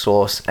tomato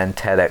sauce and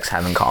TEDx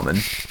have in common?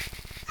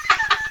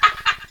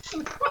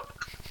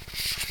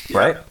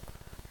 Right?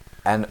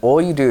 And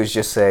all you do is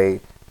just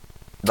say,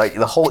 like,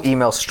 the whole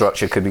email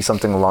structure could be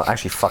something along,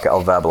 actually, fuck it,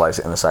 I'll verbalize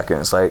it in a second.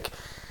 It's like,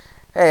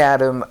 hey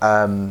Adam,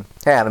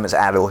 it's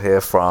Adil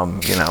here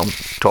from,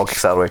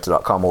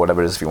 talkaccelerator.com or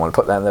whatever it is if you want to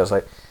put that in there. It's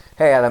like,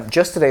 hey Adam,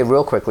 just today,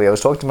 real quickly, I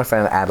was talking to my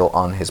friend Adil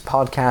on his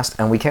podcast,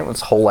 and we came up with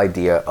this whole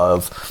idea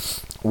of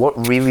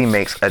what really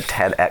makes a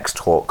TEDx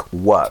talk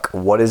work.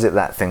 What is it,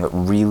 that thing that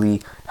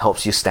really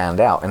helps you stand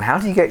out? And how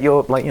do you get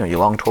your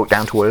long talk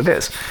down to what it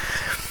is?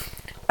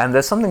 And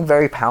there's something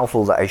very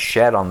powerful that I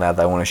shared on there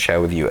that I want to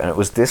share with you, and it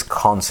was this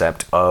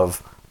concept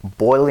of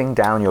boiling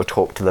down your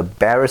talk to the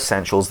bare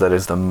essentials that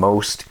is the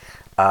most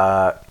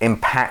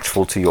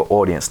impactful to your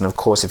audience. And of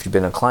course, if you've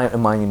been a client of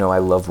mine, you know I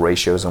love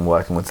ratios and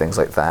working with things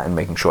like that and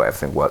making sure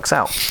everything works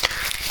out.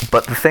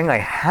 But the thing I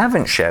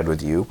haven't shared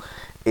with you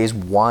is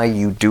why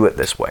you do it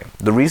this way.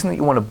 The reason that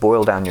you want to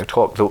boil down your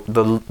talk,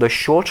 the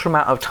shorter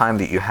amount of time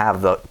that you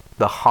have,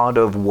 the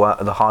harder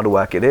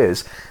work it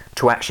is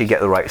to actually get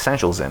the right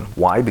essentials in.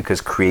 Why? Because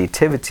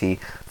creativity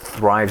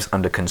thrives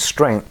under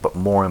constraint, but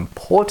more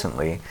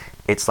importantly,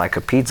 it's like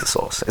a pizza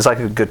sauce. It's like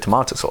a good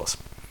tomato sauce.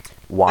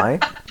 Why?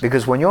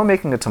 Because when you're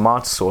making a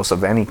tomato sauce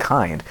of any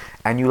kind,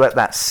 and you let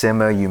that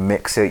simmer, you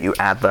mix it, you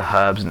add the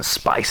herbs and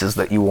spices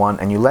that you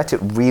want, and you let it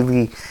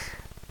really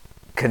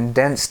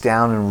condense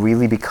down and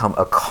really become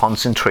a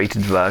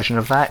concentrated version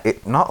of that,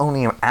 it not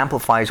only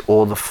amplifies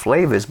all the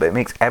flavors, but it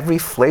makes every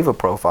flavor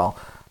profile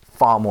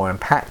far more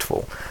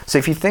impactful. So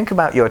if you think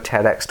about your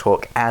TEDx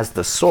talk as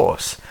the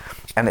sauce,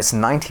 and it's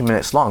 90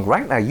 minutes long,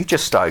 right now you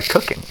just started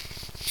cooking.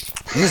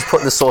 You just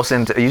put the sauce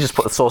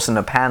in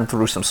a pan,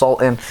 threw some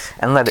salt in,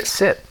 and let it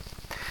sit.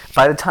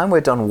 By the time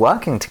we're done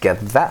working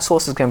together, that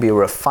sauce is going to be a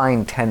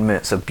refined 10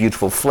 minutes of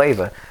beautiful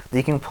flavor that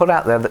you can put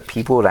out there that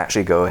people would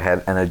actually go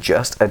ahead and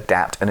adjust,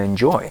 adapt, and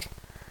enjoy.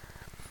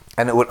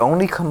 And it would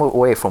only come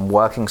away from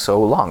working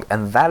so long.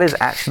 And that is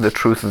actually the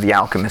truth of the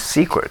alchemist's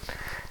secret.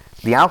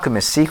 The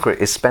alchemist's secret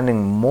is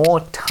spending more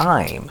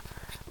time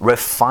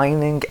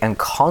refining and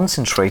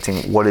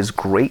concentrating what is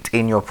great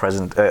in your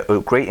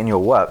great in your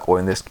work, or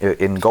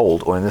in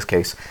gold, or in this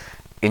case,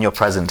 in your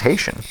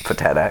presentation for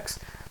TEDx.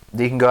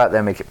 You can go out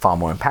there and make it far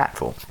more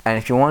impactful. And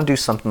if you want to do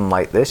something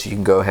like this, you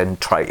can go ahead and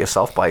try it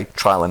yourself by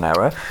trial and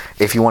error.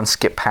 If you want to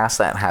skip past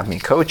that and have me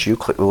coach you,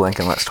 click the link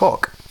and let's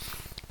talk.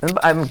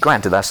 And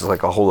granted, that's just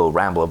like a whole little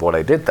ramble of what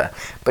I did there,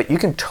 but you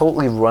can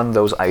totally run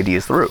those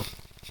ideas through.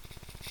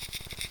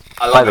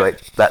 By the way,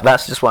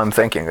 that's just what I'm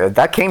thinking.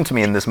 That came to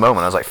me in this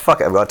moment. I was like,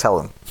 fuck it, I've got to tell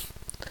him.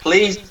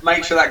 Please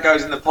make sure that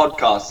goes in the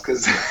podcast,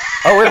 because...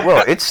 Oh, it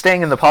will. It's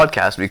staying in the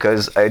podcast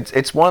because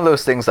it's one of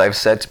those things I've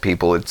said to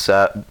people. It's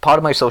part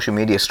of my social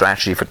media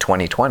strategy for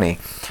 2020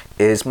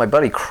 is my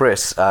buddy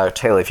Chris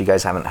Taylor. If you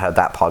guys haven't heard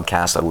that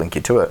podcast, I'll link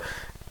you to it.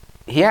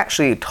 He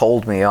actually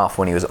told me off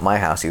when he was at my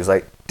house. He was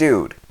like,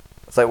 dude,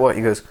 it's like, what?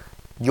 He goes,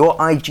 your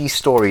IG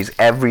stories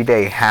every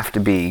day have to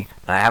be,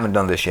 and I haven't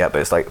done this yet,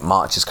 but it's like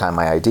March is kind of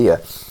my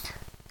idea,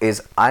 is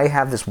I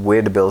have this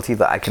weird ability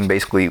that I can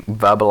basically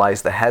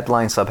verbalize the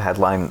headline,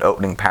 subheadline, and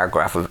opening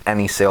paragraph of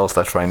any sales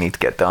letter I need to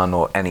get done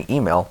or any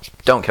email,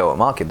 don't care what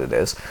market it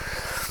is,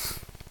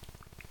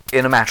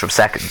 in a matter of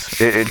seconds.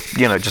 It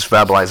just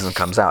verbalizes and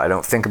comes out. I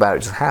don't think about it,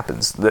 it just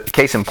happens. The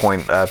case in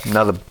point,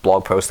 another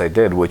blog post I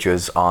did, which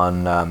was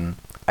on,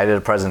 I did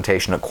a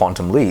presentation at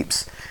Quantum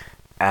Leaps,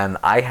 and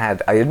I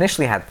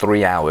initially had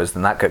 3 hours,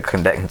 then that got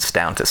condensed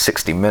down to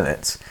 60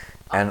 minutes.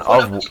 And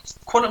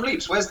Quantum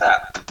Leaps, where's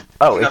that?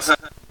 Oh,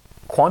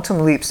 Quantum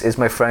Leaps is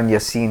my friend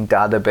Yassine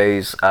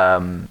Dadabey's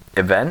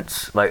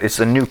event. Like, it's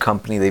a new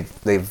company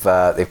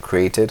they've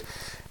created.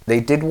 They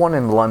did one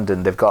in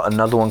London. They've got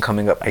another one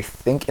coming up, I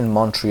think, in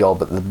Montreal.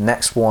 But the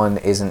next one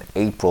is in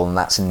April, and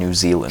that's in New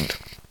Zealand.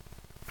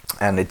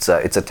 And it's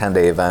a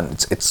 10-day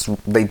event.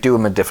 They do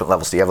them at different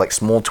levels. So you have like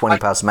small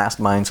 20-person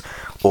masterminds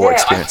or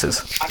experiences.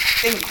 I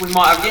think we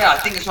might have. Yeah, I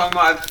think I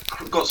might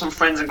have got some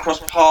friends and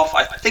crossed paths.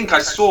 I think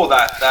I saw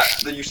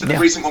that you said the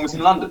recent one was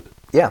in London.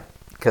 Yeah.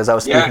 Because I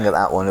was speaking at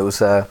that one. It was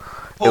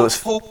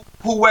Paul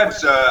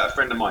Webb's a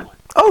friend of mine.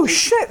 Oh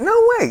shit! No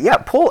way. Yeah,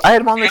 Paul. I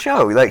had him on the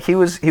show. Like he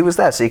was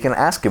there, so you can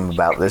ask him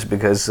about this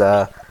because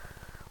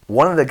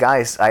one of the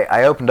guys.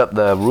 I opened up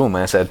the room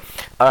and I said,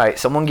 "All right,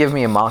 someone give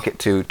me a market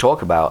to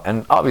talk about."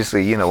 And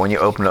obviously, when you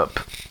open up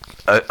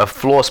a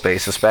floor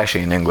space,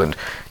 especially in England,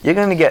 you're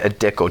going to get a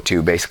dick or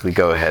two. Basically,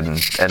 go ahead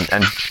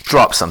and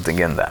drop something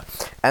in there.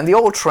 And the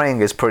old training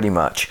is pretty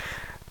much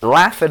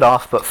laugh it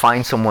off, but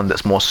find someone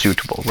that's more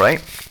suitable,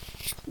 right?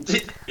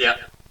 Yeah.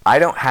 I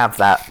don't have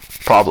that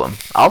problem.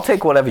 I'll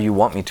take whatever you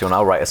want me to, and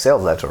I'll write a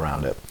sales letter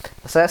around it.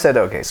 So I said,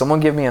 okay,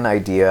 someone give me an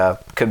idea,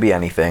 could be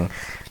anything,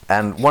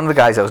 And one of the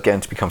guys I was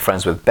getting to become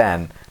friends with,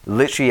 Ben,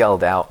 literally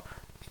yelled out,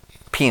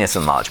 "Penis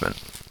enlargement."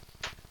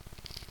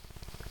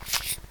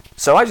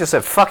 So I just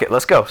said, fuck it,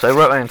 let's go. So I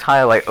wrote an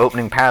entire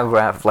opening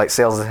paragraph,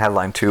 sales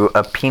headline to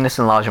a penis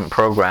enlargement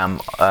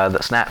program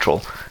that's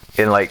natural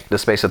in the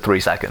space of 3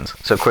 seconds.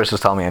 So Chris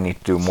was telling me I need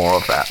to do more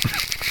of that.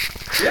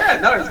 Yeah,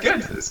 no, it's good.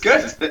 It's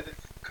good.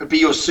 Could be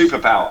your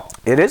superpower.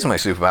 It is my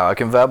superpower. I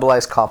can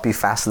verbalize copy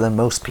faster than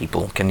most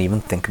people can even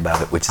think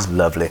about it, which is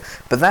lovely.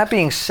 But that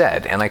being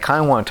said, and I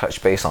kind of want to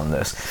touch base on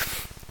this,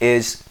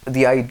 is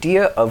the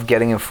idea of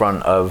getting in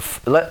front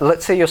of,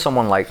 let's say you're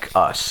someone like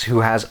us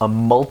who has a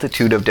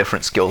multitude of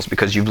different skills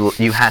because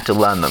you had to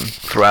learn them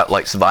throughout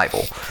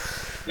survival.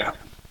 Yeah.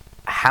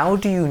 How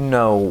do you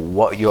know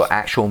what your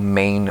actual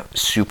main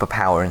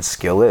superpower and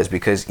skill is?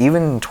 Because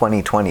even in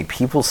 2020,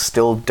 people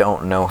still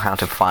don't know how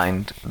to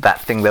find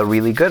that thing they're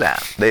really good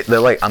at.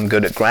 They're like, I'm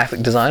good at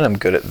graphic design, I'm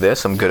good at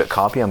this, I'm good at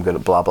copy, I'm good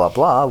at blah, blah,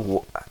 blah. How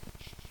do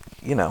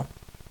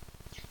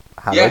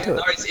I do it?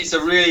 No, it's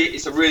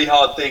a really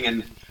hard thing,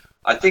 and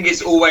I think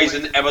it's always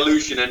an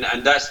evolution,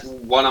 and that's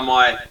one of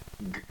my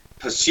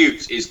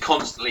pursuits, is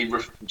constantly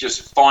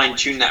just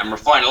fine-tune that and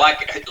refine it.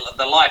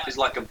 The life is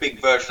like a big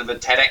version of a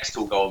TEDx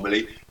talk,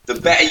 ultimately. The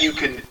better you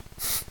can,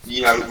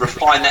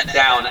 refine that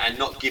down and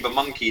not give a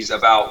monkeys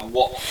about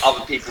what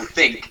other people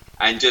think,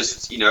 and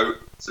just, so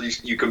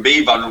you can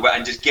be vulnerable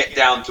and just get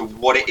down to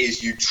what it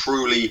is you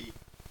truly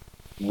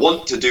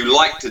want to do,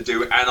 like to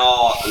do, and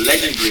are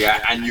legendary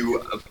at, and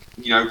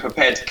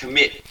prepared to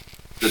commit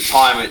the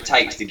time it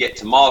takes to get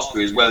to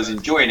mastery as well as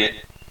enjoying it.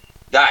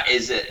 That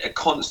is a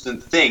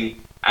constant thing,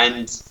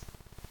 and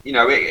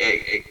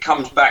it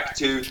comes back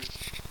to,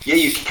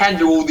 you can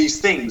do all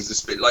these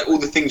things, like all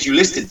the things you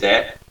listed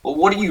there, but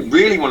what do you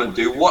really want to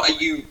do? What are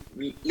you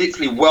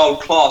literally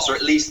world class, or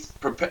at least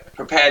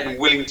prepared and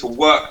willing to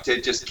work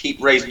to just keep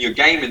raising your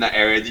game in that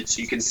area,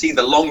 so you can see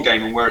the long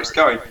game and where it's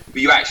going,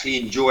 but you actually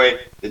enjoy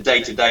the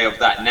day-to-day of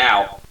that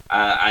now,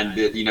 and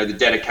the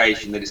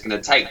dedication that it's going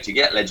to take to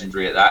get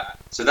legendary at that.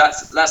 So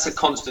that's a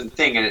constant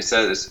thing, and it's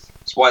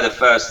why the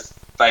first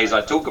phase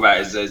I talk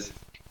about is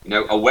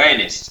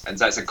awareness, and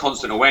that's a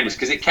constant awareness,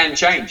 because it can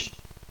change.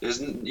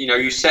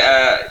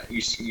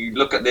 You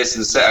look at this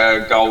and set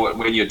a goal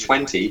when you're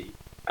 20,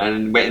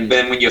 and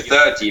then when you're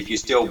 30, if you're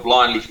still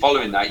blindly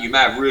following that, you may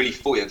have really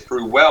thought it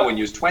through well when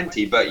you was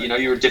 20, but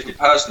you're a different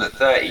person at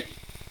 30.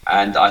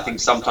 And I think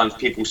sometimes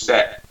people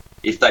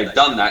if they've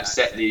done that,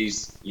 set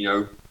these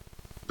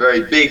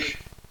very big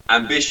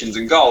ambitions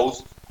and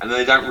goals, and then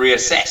they don't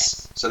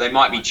reassess. So they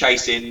might be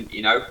chasing,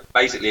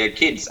 basically a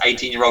kid's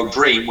 18-year-old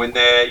dream when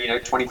they're,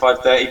 25,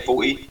 30,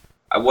 40,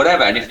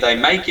 whatever. And if they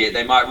make it,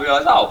 they might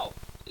realize, oh,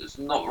 it's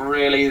not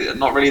really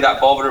that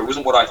bothered. It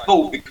wasn't what I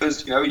thought,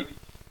 because,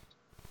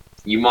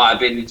 you might have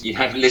been,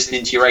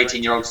 listening to your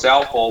 18-year-old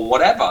self or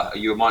whatever.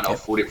 You might not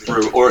have thought it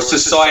through. Or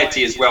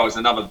society as well is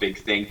another big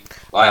thing.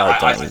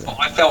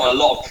 I felt a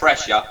lot of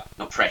pressure,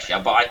 not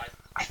pressure, but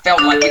I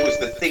felt like it was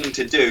the thing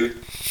to do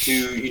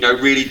to,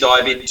 really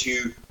dive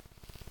into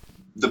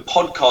the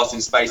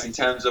podcasting space, in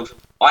terms of,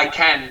 I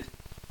can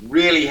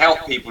really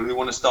help people who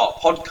want to start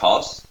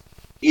podcasts.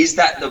 Is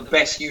that the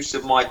best use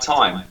of my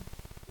time?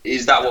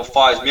 Is that what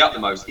fires me up the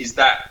most? Is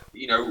that,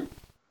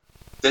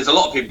 there's a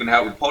lot of people can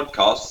help with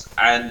podcasts,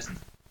 and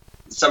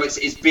so it's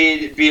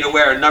being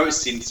aware and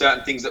noticing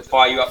certain things that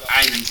fire you up,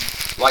 and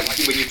like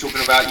when you're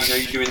talking about,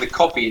 you're doing the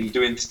copy and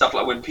doing stuff,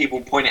 like when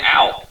people point it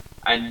out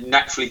and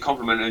naturally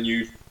compliment on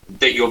you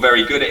that you're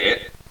very good at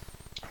it,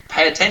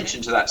 pay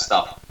attention to that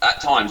stuff at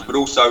times, but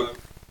also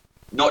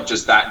not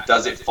just that,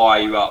 does it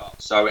fire you up?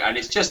 So, and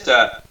it's just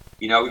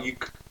you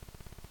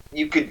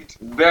could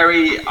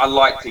very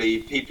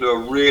unlikely, people who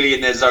are really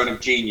in their zone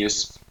of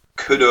genius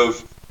could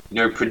have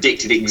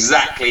predicted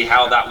exactly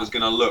how that was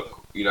going to look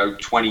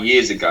 20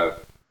 years ago.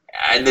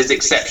 And there's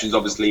exceptions,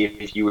 obviously,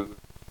 if you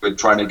were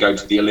trying to go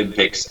to the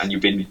Olympics and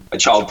you've been a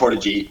child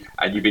prodigy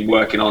and you've been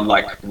working on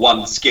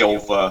one skill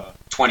for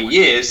 20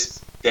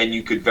 years, then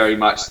you could very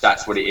much,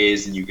 that's what it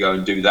is, and you go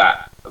and do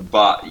that.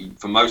 But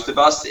for most of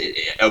us, it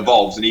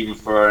evolves, and even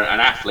for an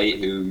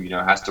athlete who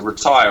has to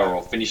retire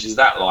or finishes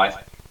that life,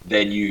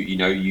 then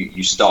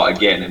you start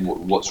again, and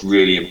what's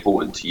really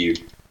important to you,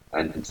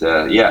 and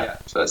so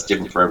that's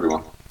different for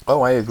everyone.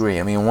 Oh, I agree.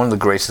 I mean, one of the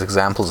greatest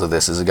examples of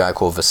this is a guy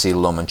called Vasily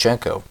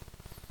Lomachenko.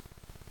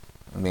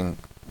 I mean,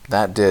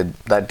 that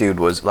dude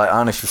was, I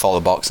don't know if you follow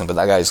boxing, but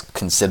that guy is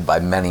considered by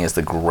many as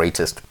the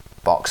greatest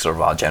boxer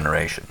of our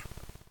generation.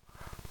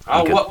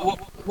 Oh,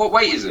 what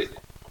weight is it?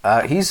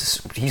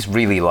 He's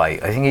really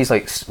light. I think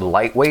he's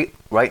lightweight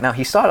right now.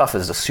 He started off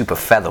as a super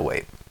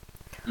featherweight,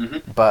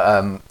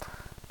 but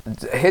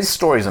his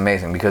story is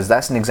amazing, because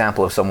that's an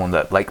example of someone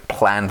that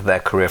planned their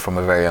career from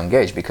a very young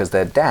age, because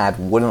their dad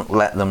wouldn't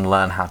let them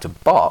learn how to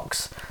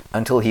box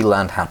until he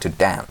learned how to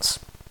dance.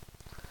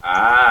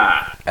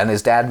 And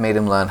his dad made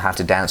him learn how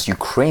to dance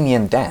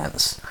Ukrainian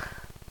dance,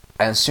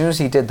 and as soon as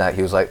he did that,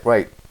 he was like,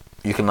 right,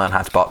 you can learn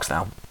how to box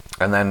now.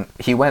 And then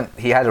he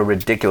had a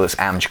ridiculous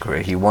amateur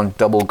career. He won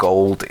double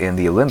gold in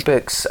the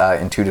Olympics,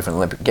 in 2 different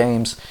Olympic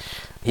games.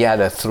 He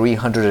had a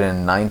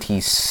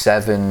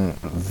 397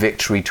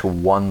 victory to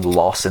 1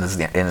 loss in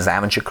his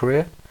amateur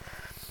career.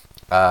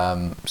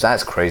 So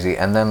that's crazy.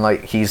 And then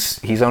like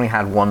he's only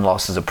had 1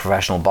 loss as a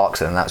professional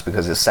boxer, and that's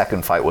because his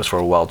second fight was for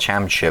a world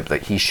championship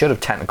that he should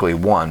have technically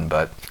won,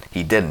 but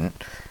he didn't.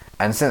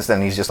 And since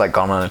then he's just like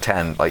gone on a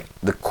 10. Like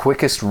the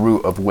quickest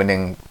route of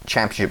winning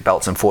championship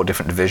belts in 4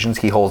 different divisions.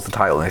 He holds the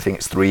title, and I think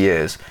it's 3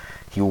 years.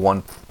 He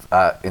won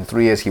in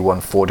 3 years. He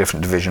won 4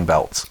 different division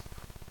belts.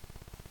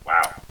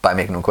 Wow. By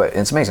making them quit.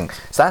 It's amazing.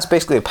 So that's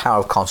basically the power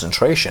of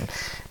concentration.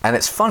 And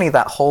it's funny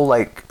that whole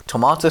like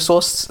tomato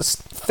sauce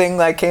thing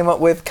that I came up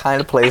with kind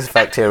of plays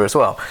effect here as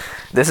well.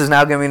 This is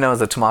now going to be known as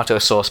the Tomato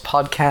Sauce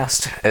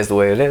Podcast, is the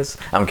way it is.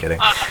 I'm kidding.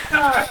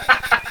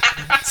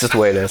 It's just the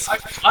way it is. I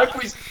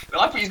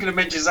thought he was going to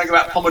mention something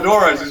about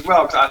pomodoros as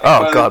well.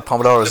 God,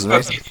 pomodoros is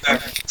amazing.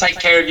 Take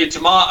care of your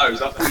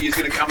tomatoes. I thought he was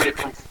going to come at it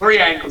from 3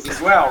 angles as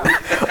well.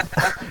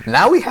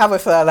 Now we have a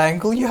third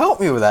angle. You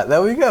helped me with that.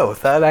 There we go.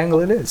 Third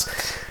angle it is.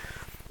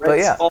 But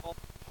yeah.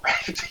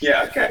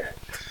 Yeah, okay.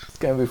 It's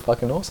going to be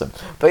fucking awesome.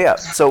 But yeah,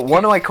 so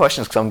one of my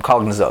questions, because I'm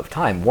cognizant of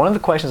time, one of the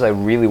questions I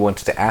really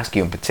wanted to ask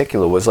you in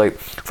particular was like,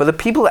 for the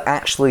people that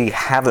actually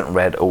haven't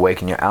read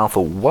Awaken Your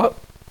Alpha,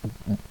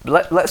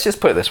 let's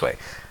just put it this way.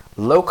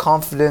 Low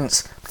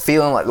confidence,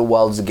 feeling like the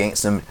world is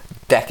against them,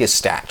 deck is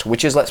stacked,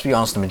 which is, let's be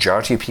honest, the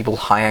majority of people,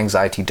 high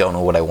anxiety, don't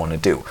know what I want to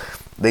do.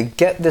 They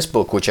get this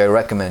book, which I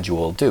recommend you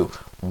all do.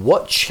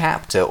 What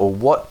chapter or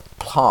what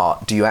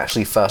part do you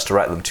actually first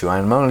direct them to?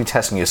 I'm only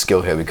testing your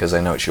skill here because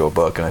I know it's your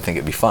book and I think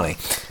it'd be funny.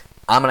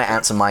 I'm going to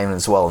answer mine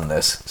as well in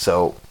this,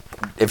 so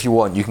if you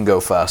want, you can go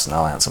first and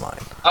I'll answer mine.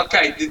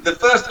 Okay, the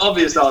first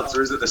obvious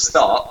answer is at the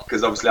start,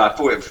 because obviously I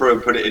thought it through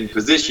and put it in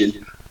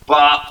position,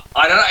 but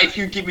I don't know if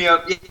you give me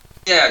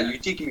you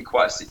did give me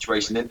quite a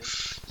situation then.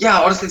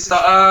 Yeah, honestly,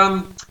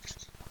 start.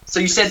 So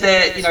you said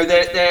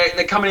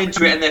they're coming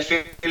into it and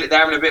they're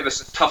having a bit of a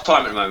tough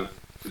time at the moment.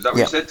 Is that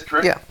what you said?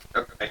 Correct? Yeah.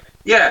 Okay.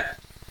 Yeah.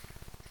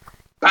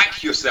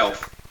 Back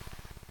yourself.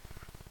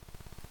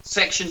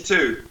 Section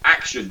 2,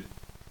 action.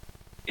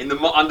 In the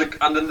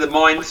under the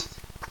mind.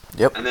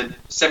 Yep. And then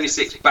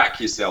 76, back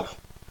yourself.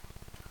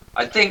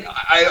 I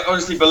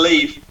honestly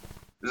believe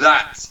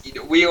that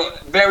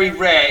very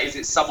rare is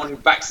it someone who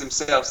backs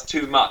themselves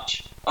too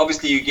much.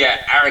 Obviously, you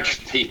get arrogant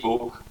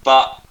people,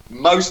 but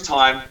most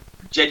time,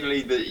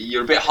 generally,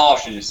 you're a bit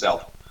harsh on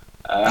yourself.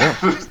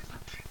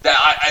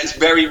 It's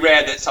very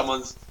rare that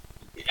someone's,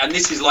 and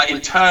this is like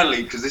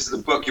internally, because this is a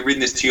book, you're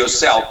reading this to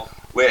yourself,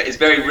 where it's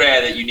very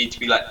rare that you need to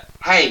be like,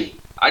 hey,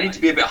 I need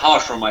to be a bit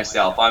harsher on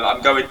myself.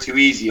 I'm going too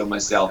easy on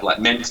myself, like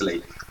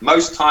mentally.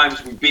 Most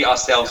times we beat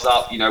ourselves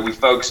up, we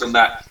focus on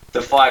the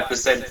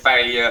 5%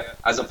 failure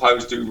as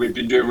opposed to we've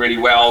been doing really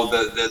well,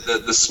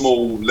 the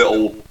small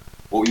little,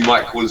 what you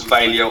might call as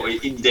failure or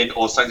indent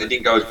or something that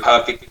didn't go as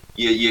perfect.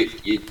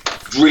 You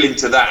drill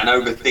into that and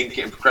overthink it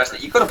and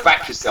procrastinate. You've got to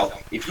back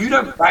yourself. If you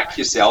don't back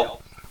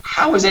yourself,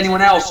 how is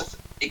anyone else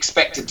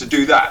expected to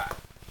do that?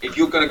 If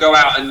you're going to go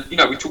out and,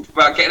 we talked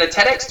about getting a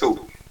TEDx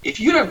talk. If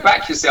you don't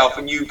back yourself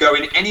and you go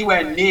in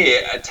anywhere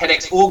near a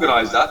TEDx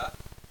organizer,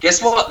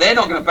 guess what? They're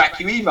not going to back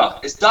you either.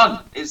 It's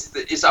done.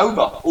 It's over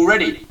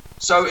already.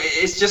 So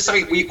it's just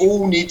something we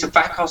all need to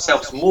back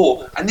ourselves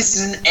more. And this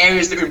is in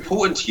areas that are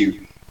important to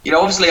you.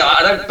 Obviously,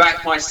 I don't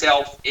back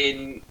myself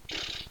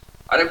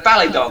I don't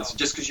ballet dance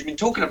just because you've been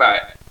talking about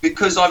it,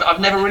 because I've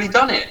never really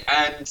done it.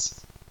 And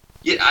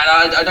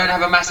I don't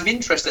have a massive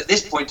interest at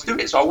this point to do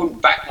it. So I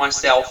wouldn't back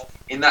myself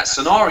in that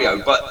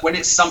scenario. But when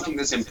it's something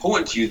that's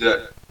important to you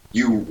that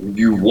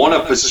you want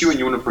to pursue and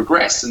you want to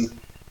progress, and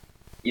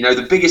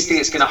the biggest thing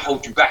that's going to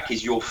hold you back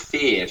is your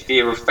fear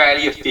of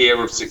failure,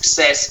 fear of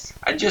success,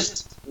 and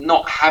just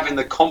not having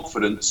the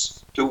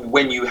confidence to,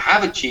 when you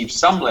have achieved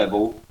some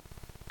level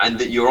and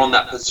that you're on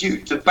that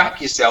pursuit, to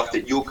back yourself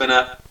that you're going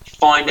to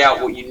find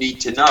out what you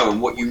need to know,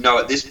 and what you know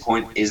at this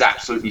point is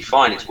absolutely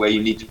fine. It's where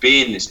you need to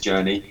be in this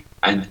journey,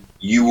 and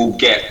you will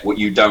get what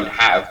you don't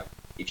have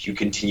if you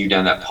continue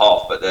down that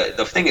path. But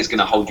the thing that's going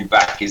to hold you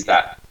back is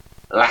that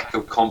lack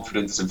of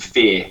confidence and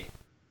fear.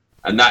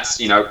 And that's,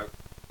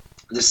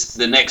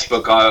 the next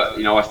book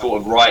I thought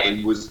of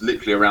writing was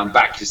literally around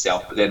back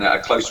yourself, but then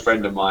a close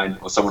friend of mine,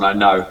 or someone I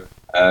know,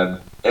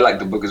 they like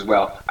the book as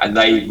well, and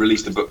they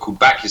released a book called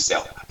Back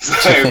Yourself.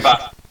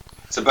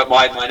 But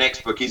my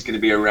next book is going to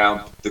be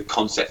around the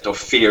concept of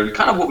fear and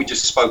kind of what we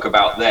just spoke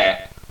about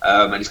there.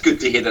 And it's good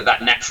to hear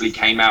that naturally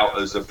came out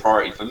as a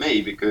priority for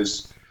me,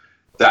 because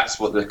that's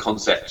what the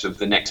concept of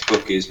the next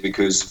book is.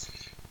 Because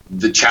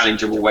the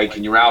challenge of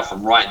Awaken Your Alpha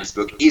and writing this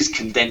book is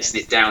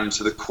condensing it down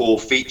into the core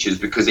features,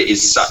 because it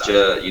is such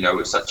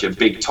a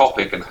big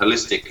topic and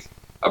holistic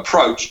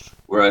approach.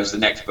 Whereas the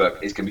next book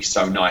is going to be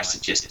so nice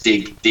to just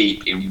dig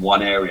deep in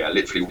one area,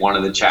 literally one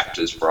of the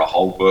chapters for a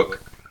whole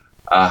book.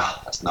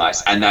 That's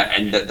nice. And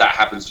that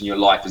happens in your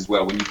life as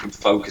well, when you can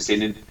focus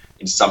in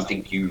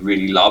something you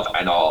really love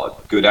and are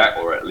good at,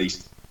 or at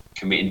least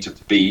committing to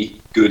be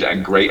good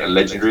and great and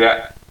legendary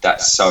at.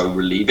 That's so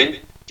relieving,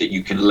 that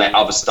you can let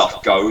other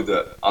stuff go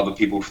that other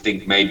people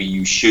think maybe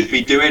you should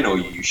be doing, or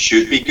you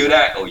should be good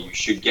at, or you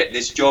should get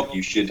this job,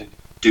 you should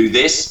do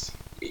this,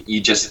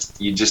 you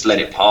just let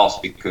it pass,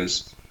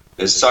 because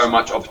there's so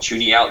much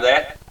opportunity out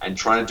there, and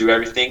trying to do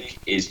everything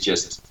is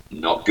just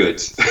not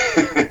good.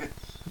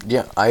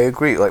 Yeah, I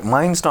agree. Like,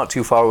 mine's not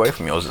too far away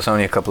from yours. It's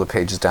only a couple of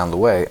pages down the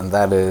way, and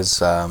that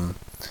is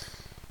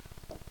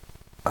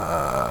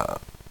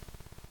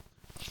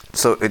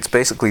so it's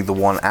basically the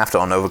one after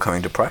on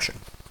overcoming depression,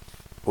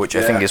 which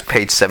I think is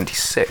page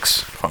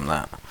 76 from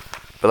that.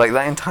 But like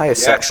that entire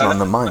section on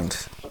the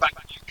mind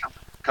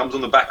comes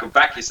on the back of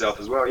Back Yourself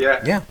as well.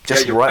 Yeah,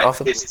 just right off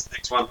of this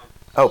next one.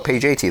 Oh,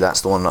 page 80, that's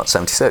the one, not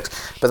 76.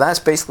 But that's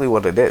basically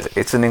what it is.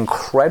 It's an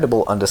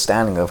incredible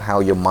understanding of how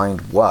your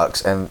mind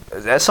works. And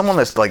as someone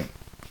that's like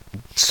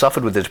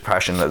suffered with the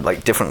depression at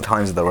like different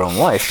times of their own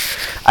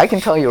life, I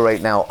can tell you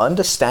right now,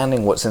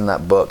 understanding what's in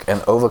that book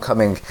and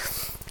overcoming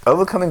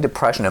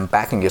depression and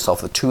backing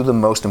yourself are two of the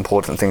most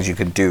important things you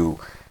could do,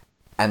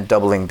 and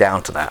doubling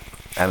down to that.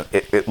 And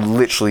it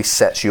literally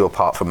sets you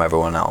apart from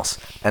everyone else.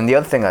 And the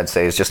other thing I'd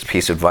say is just a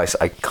piece of advice.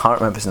 I can't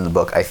remember if it's in the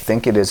book. I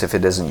think it is. If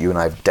it isn't, you and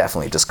I have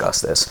definitely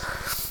discussed this.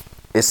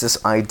 It's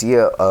this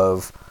idea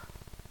of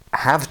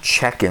have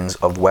check-ins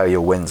of where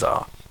your wins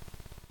are.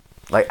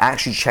 Like,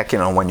 actually check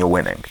in on when you're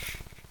winning.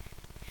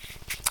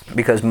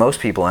 Because most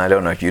people, and I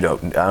don't know if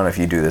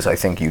you do this, I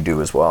think you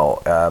do as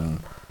well,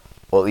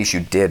 or at least you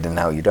did and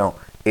now you don't,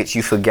 it's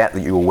you forget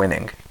that you're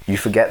winning. You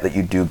forget that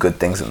you do good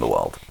things in the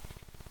world.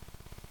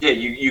 Yeah,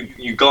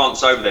 you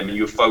glance over them and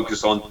you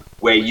focus on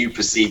where you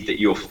perceive that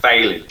you're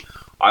failing.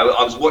 I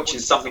was watching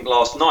something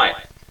last night,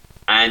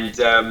 and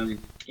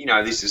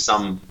this is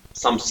some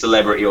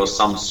celebrity or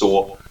some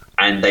sort,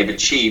 and they've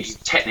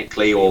achieved,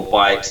 technically or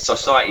by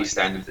society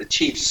standards,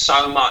 achieved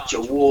so much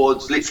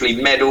awards,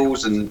 literally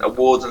medals and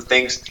awards and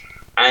things,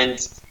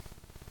 and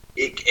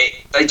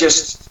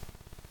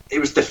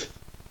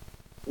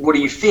what do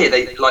you fear?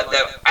 They're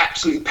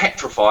absolutely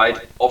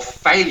petrified of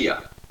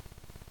failure.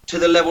 To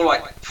the level,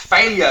 like,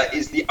 failure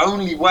is the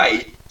only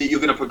way that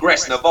you're going to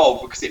progress and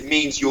evolve, because it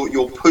means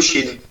you're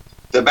pushing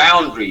the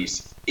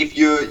boundaries. If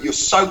you're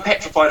so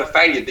petrified of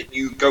failure that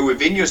you go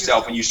within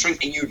yourself and you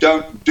shrink and you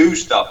don't do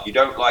stuff, you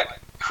don't like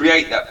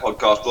create that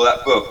podcast or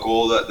that book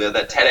or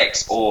that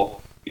TEDx, or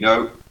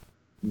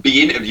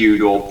be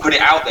interviewed or put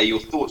it out there, your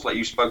thoughts like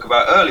you spoke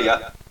about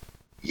earlier.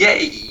 Yeah,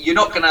 you're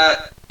not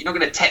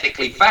gonna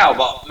technically fail,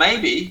 but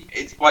maybe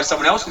it's by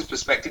someone else's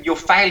perspective, you're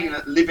failing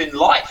at living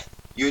life.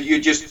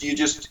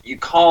 You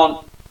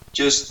can't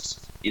just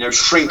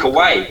shrink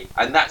away,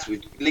 and that's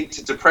linked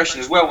to depression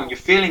as well. When you're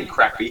feeling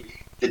crappy,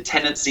 the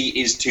tendency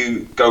is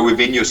to go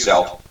within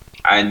yourself,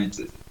 and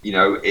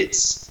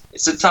it's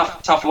a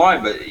tough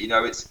line. But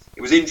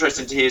it was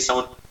interesting to hear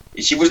someone.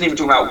 She wasn't even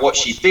talking about what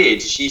she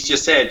feared. She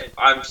just said,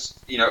 I'm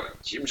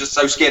just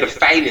so scared of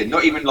failure.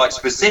 Not even like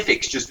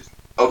specifics, just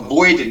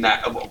avoiding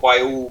that by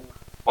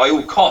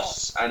all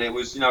costs. And it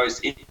was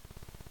it's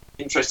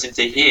interesting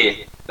to hear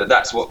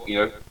that's what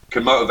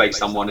can motivate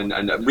someone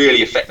and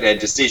really affect their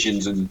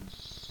decisions. And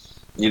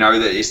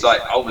that it's like,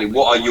 ultimately,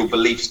 what are your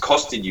beliefs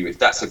costing you, if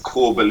that's a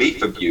core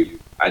belief of you?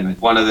 And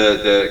one of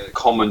the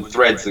common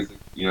threads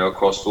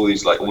across all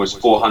these like almost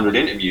 400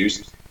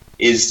 interviews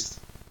is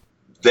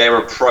their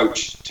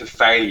approach to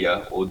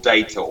failure or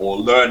data or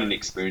learning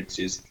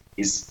experiences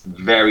is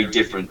very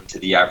different to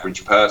the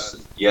average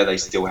person. Yeah, they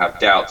still have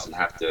doubts and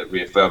have to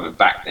reaffirm and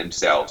back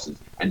themselves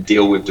and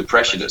deal with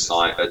depression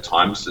at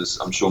times, as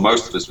I'm sure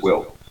most of us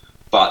will.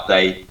 But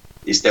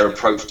it's their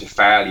approach to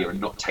failure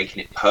and not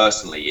taking it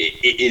personally.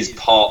 It is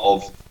part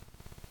of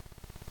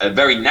a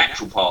very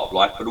natural part of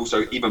life, but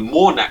also even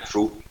more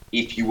natural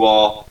if you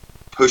are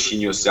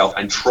pushing yourself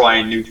and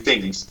trying new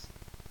things.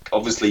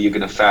 Obviously, you're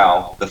going to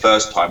fail the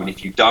first time, and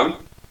if you don't,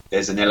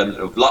 there's an element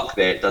of luck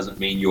there. It doesn't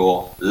mean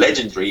you're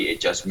legendary. It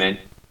just meant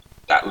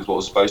that was what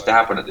was supposed to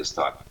happen at this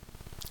time.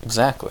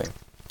 Exactly.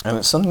 And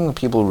it's something that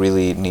people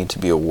really need to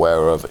be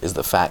aware of, is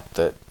the fact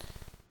that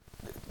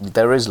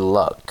there is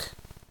luck.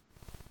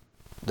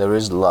 There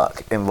is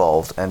luck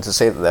involved, and to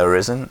say that there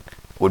isn't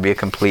would be a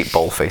complete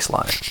bold-faced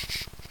lie.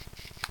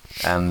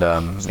 And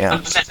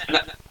yeah.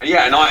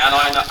 Yeah, and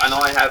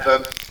I have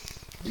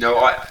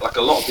like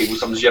a lot of people,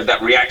 sometimes you have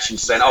that reaction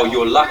saying, "Oh,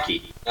 you're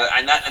lucky,"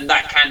 and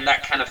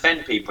that can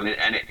offend people,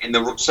 and in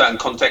the certain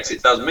context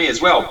it does me as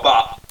well.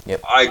 But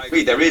yep. I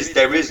agree, there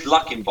is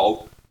luck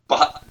involved,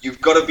 but you've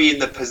got to be in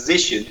the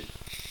position,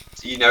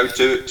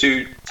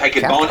 to take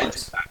advantage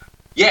of that.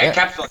 Yeah,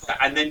 capitalize that.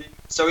 And then,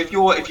 so if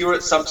you're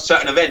at some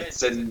certain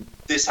events and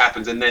this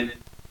happens, and then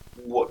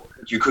what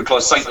you could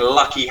call something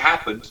lucky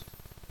happened.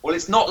 Well,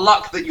 it's not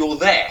luck that you're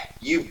there.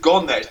 You've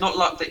gone there. It's not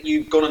luck that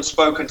you've gone and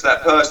spoken to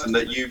that person,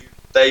 that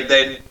they've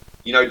then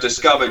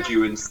discovered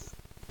you and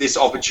this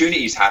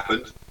opportunity's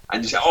happened,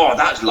 and you say, "Oh,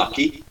 that's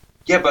lucky."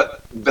 Yeah,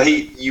 but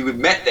you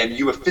met them,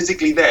 you were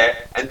physically there,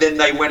 and then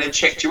they went and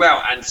checked you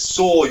out and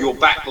saw your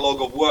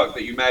backlog of work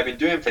that you may have been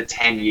doing for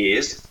 10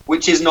 years,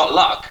 which is not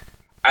luck.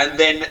 And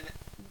then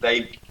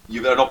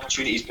you've had an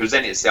opportunity to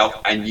present itself,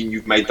 and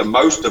you've made the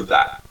most of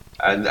that.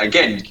 And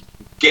again,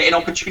 getting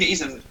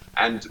opportunities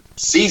and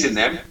seizing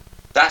them,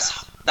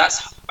 that's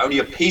only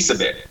a piece of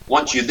it.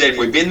 Once you're then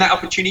within that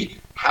opportunity,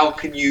 how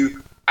can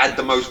you add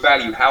the most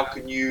value? How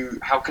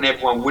can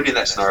everyone win in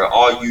that scenario?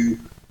 Are you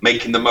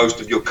making the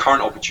most of your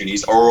current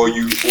opportunities, or are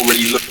you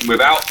already looking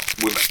with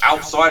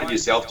outside of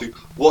yourself to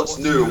what's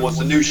new and what's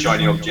the new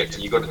shiny object,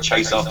 and you've got to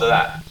chase after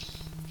that?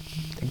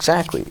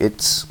 Exactly.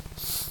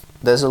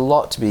 There's a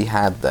lot to be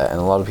had there, and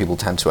a lot of people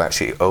tend to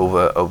actually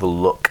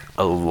overlook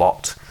a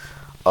lot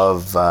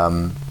of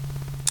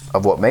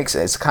what makes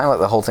it. It's kind of like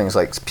the whole thing is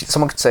like,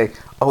 someone could say,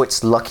 "Oh,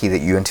 it's lucky that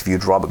you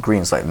interviewed Robert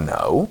Greene." It's like,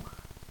 no,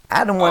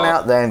 Adam went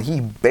out there and he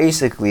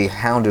basically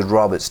hounded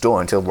Robert's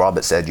door until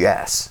Robert said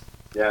yes.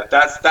 Yeah,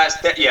 that's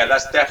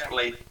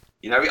definitely,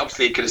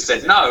 obviously he could have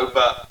said no,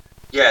 but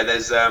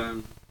there's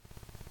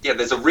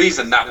a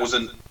reason that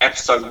wasn't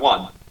episode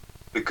 1,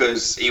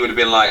 because he would have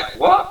been like,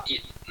 what?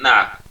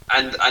 Nah.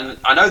 And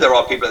I know there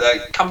are people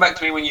that come back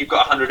to me when you've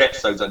got 100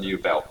 episodes under your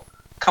belt.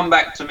 Come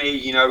back to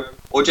me,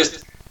 or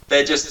just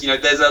there's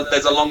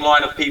a long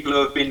line of people who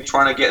have been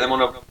trying to get them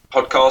on a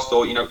podcast,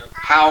 or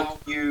how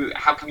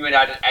can you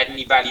add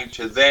any value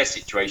to their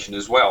situation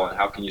as well, and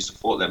how can you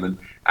support them,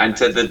 and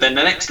to then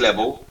the next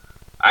level.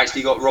 I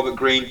actually got Robert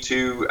Greene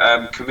to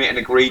commit and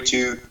agree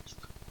to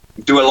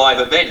do a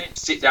live event,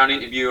 sit down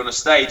interview on a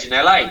stage in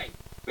LA.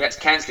 We had to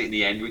cancel it in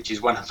the end, which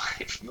is one of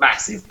my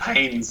massive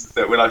pains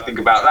that when I think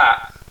about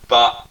that.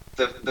 But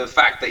the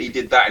fact that he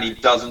did that, and he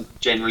doesn't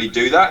generally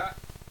do that,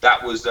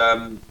 that was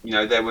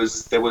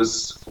there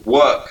was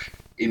work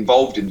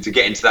involved in to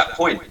get into that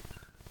point.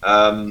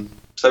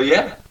 So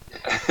yeah,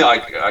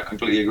 I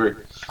completely agree.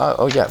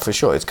 Oh yeah, for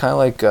sure. It's kind of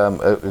like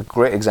a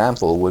great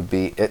example would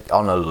be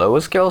on a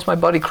lower scale is my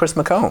buddy Chris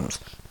McCombs.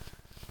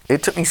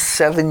 It took me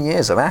 7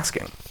 years of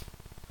asking.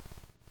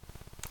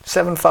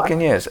 7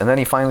 fucking years, and then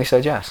he finally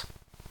said yes.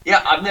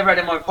 Yeah, I've never had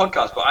him on my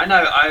podcast, but I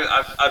know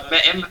I've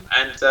met him,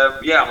 and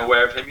I'm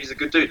aware of him. He's a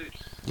good dude.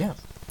 Yeah,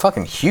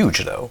 fucking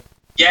huge though.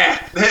 Yeah,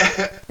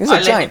 he's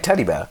a giant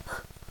teddy bear.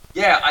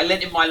 Yeah, I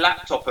lent him my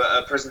laptop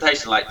at a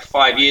presentation like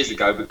 5 years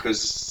ago because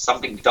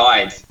something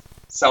died.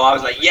 So I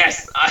was like,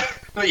 yes,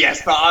 but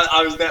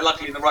I was there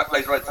luckily in the right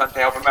place, right time to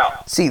help him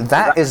out. See,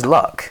 that is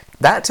luck.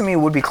 That to me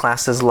would be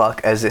classed as luck,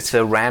 as it's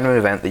a random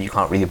event that you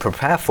can't really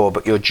prepare for,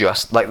 but you're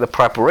just, like, the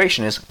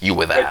preparation is, you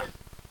were there.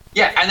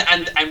 Yeah,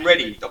 and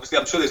ready. Obviously,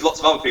 I'm sure there's lots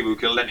of other people who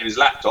could have lent him his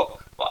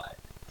laptop, but,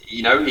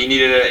 he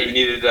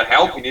needed a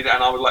help, and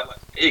I was like,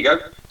 here you go,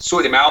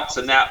 sort him out,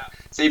 so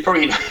you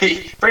probably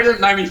doesn't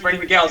know me for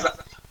anything else. Like,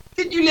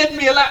 didn't you lend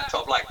me a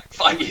laptop, like,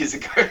 5 years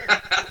ago?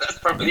 That's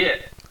probably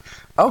it.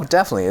 Oh,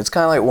 definitely. It's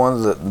kind of like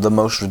one of the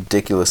most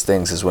ridiculous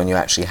things is when you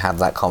actually have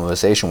that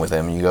conversation with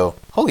him and you go,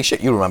 holy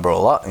shit, you remember a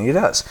lot, and he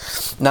does.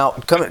 Now,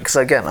 because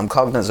again, I'm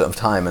cognizant of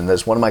time, and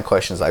there's one of my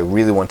questions I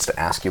really wanted to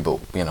ask you,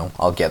 but,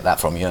 I'll get that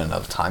from you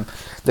another time.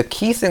 The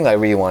key thing I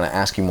really want to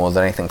ask you more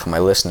than anything for my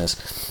listeners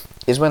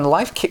is when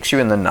life kicks you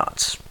in the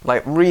nuts,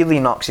 like really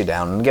knocks you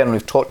down, and again,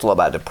 we've talked a lot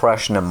about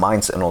depression and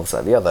mindset and all this,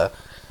 that, the other.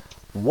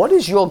 What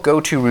is your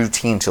go-to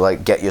routine to,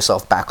 like, get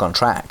yourself back on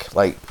track,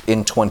 like,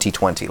 in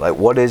 2020? Like,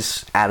 what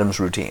is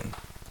Adam's routine?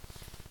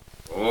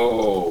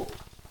 Oh,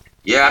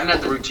 yeah, I haven't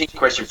had the routine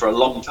question for a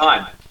long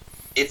time.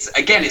 It's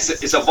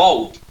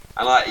evolved,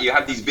 and you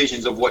have these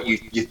visions of what you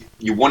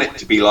want it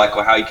to be like,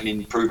 or how you can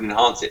improve and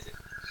enhance it.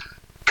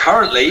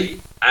 Currently,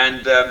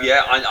 and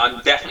I'm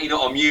definitely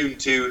not immune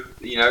to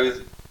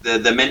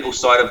the mental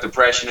side of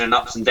depression and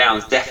ups and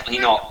downs. Definitely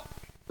not,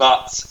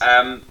 but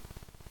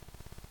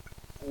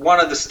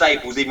one of the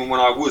staples, even when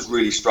I was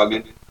really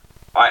struggling,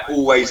 I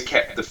always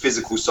kept the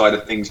physical side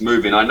of things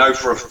moving. I know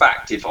for a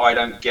fact if I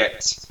don't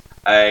get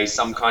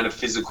some kind of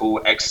physical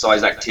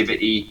exercise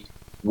activity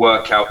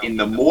workout in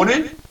the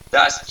morning,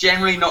 that's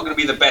generally not going to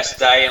be the best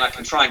day, and I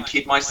can try and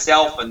kid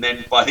myself, and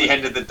then by the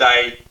end of the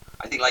day,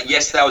 I think like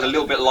yesterday I was a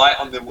little bit light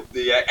on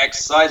the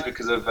exercise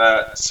because of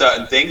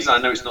certain things. I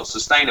know it's not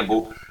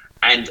sustainable,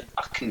 and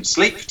I couldn't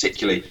sleep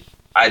particularly.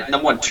 I had,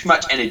 number one, too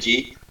much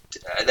energy.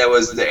 It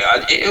was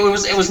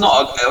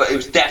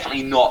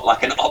definitely not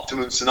like an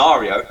optimum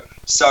scenario.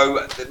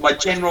 So my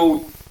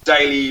general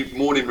daily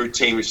morning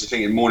routine, which I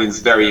think in the morning is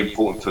very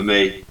important for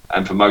me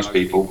and for most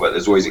people, but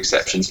there's always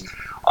exceptions.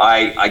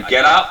 I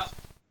get up,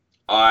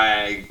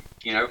 I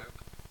do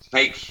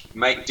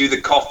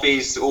the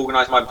coffees,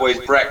 organise my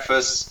boys'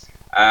 breakfast.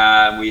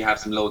 We have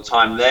some little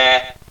time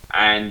there,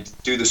 and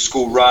do the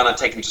school run. I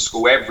take them to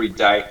school every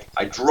day.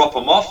 I drop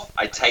them off.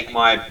 I take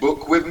my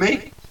book with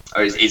me.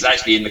 It's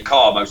actually in the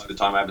car most of the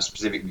time. I have a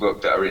specific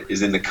book that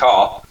is in the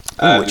car.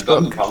 Which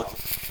book? So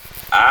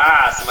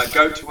my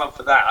go-to one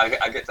for that,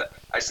 I get to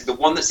actually the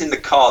one that's in the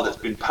car that's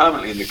been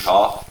permanently in the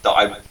car. That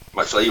I've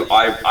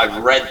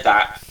read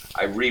that.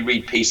 I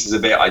reread pieces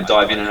of it. I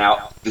dive in and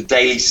out. The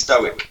Daily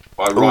Stoic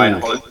by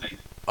Ryan Holiday.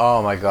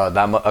 Oh my god!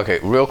 Okay,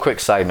 real quick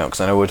side note,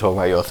 because I know we're talking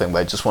about your thing, but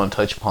I just want to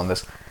touch upon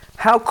this.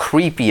 How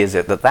creepy is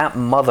it that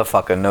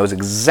motherfucker knows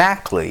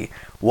exactly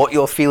what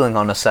you're feeling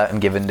on a certain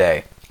given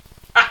day?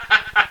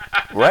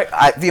 Right?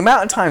 The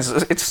amount of times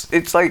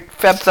it's like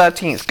Feb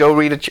 13th.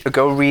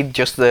 Go read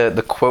just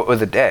the quote of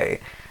the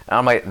day. And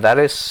I'm like, that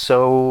is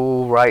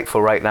so right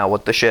for right now.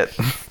 What the shit?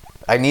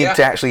 I need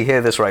to actually hear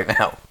this right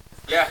now.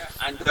 Yeah,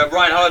 and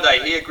Ryan Holiday,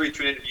 he agreed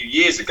to an interview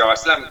years ago. I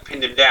still haven't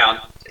pinned him down.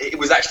 It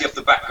was actually off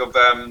the back of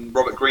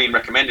Robert Greene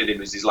recommended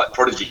him as his like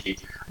prodigy.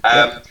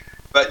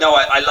 But no,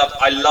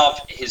 I love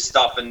his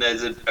stuff, and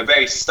there's a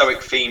very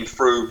stoic theme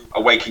through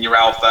Awaken Your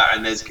Alpha,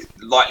 and there's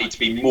likely to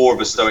be more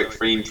of a stoic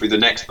theme through the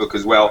next book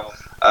as well.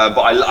 But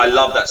I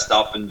love that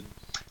stuff, and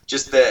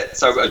just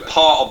so as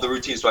part of the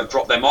routine, so I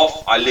drop them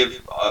off. I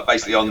live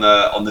basically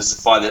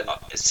by the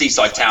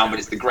seaside town, but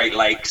it's the Great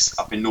Lakes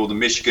up in northern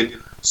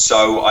Michigan.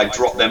 So I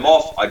drop them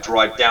off. I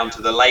drive down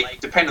to the lake,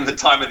 depending on the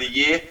time of the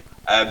year.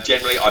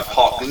 Generally, I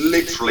park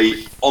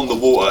literally on the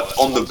water,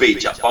 on the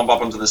beach, bump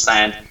up onto the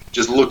sand,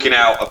 just looking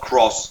out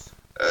across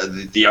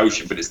the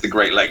ocean. But it's the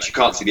Great Lakes. You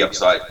can't see the other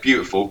side.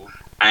 Beautiful.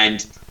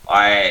 And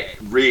I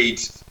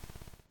read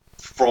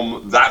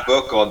from that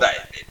book or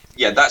that.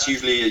 Yeah, that's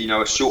usually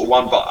a shorter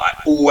one. But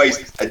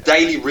a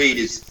daily read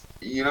is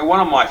one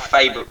of my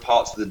favourite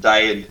parts of the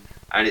day,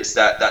 and it's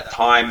that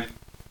time.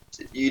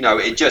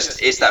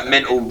 It's that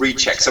mental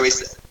recheck. So I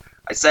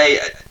say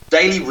a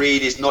daily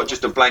read is not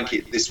just a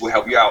blanket, this will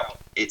help you out.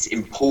 It's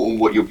important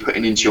what you're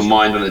putting into your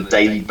mind on a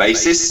daily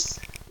basis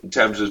in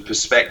terms of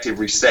perspective,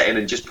 resetting,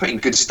 and just putting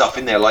good stuff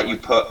in there, like you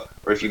put,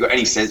 or if you've got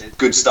any sense,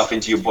 good stuff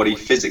into your body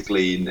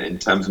physically in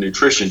terms of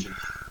nutrition.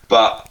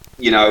 But,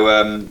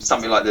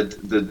 something like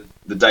the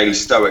Daily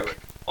Stoic,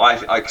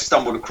 I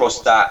stumbled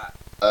across that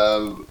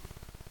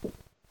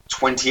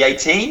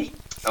 2018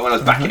 when I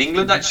was back in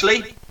England,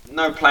 actually.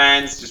 No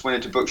plans, just went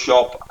into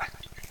bookshop.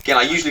 Again,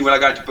 when I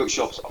go into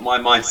bookshops, my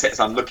mindset is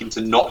I'm looking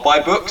to not buy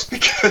books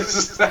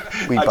because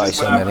we buy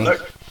so many.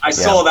 I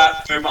saw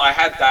that film, I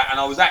had that, and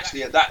I was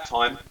actually at that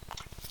time,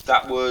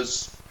 that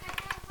was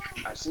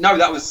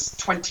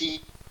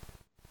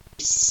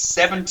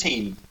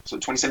 2017, so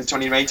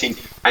 2018,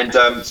 and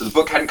so the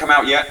book hadn't come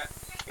out yet.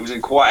 It was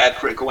in quite a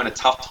critical and a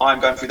tough time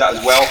going through that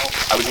as well.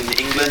 I was in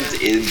England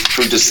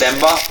through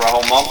December for a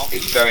whole month.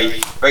 It was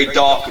very, very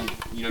dark and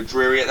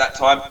dreary at that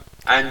time.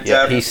 And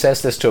he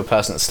says this to a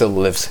person that still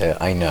lives here.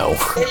 I know.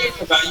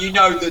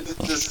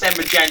 The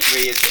December,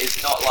 January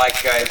is not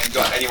like if you've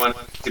got anyone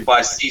to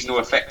buy seasonal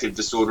affective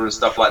disorder and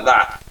stuff like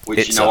that.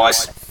 Which I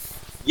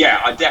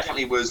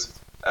definitely was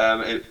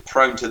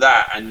prone to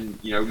that. And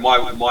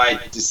my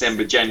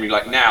December, January,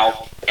 like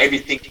now,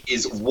 everything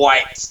is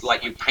white.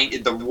 Like you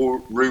painted the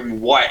room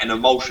white and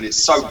emulsion.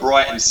 It's so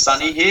bright and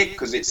sunny here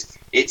because it's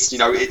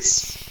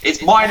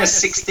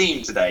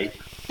 -16 today,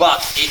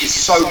 but it is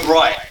so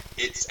bright.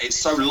 It's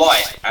so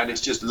light, and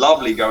it's just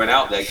lovely going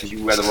out there because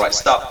you wear the right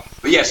stuff.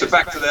 But yeah, so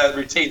back to the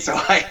routine. So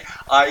so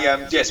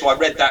I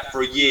read that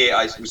for a year.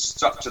 I was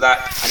stuck to that,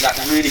 and that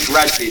really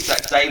gradually, it's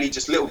that daily,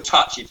 just little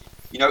touch.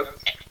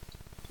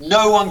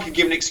 No one can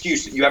give an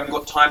excuse that you haven't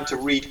got time to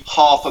read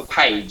half a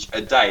page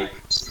a day.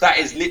 So that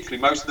is literally,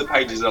 most of the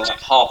pages are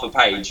like half a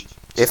page.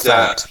 If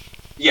that.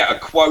 A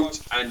quote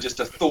and just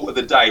a thought of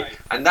the day.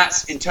 And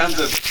that's, in terms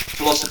of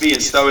philosophy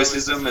and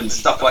stoicism and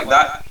stuff like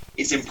that,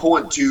 it's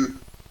important to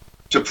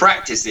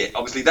practice it.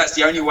 Obviously, that's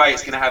the only way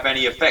it's going to have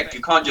any effect. You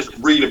can't just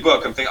read a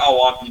book and think,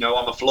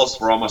 I'm a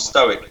philosopher, I'm a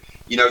stoic.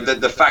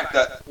 The fact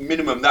that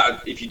minimum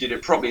that if you did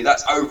it properly,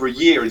 that's over a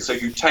year, and so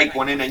you take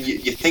one in and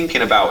you're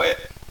thinking about it,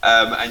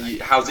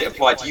 how's it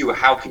applied to you?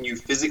 How can you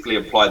physically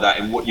apply that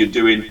in what you're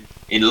doing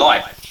in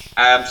life?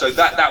 So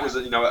that was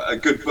a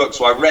good book.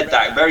 So I read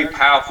that, very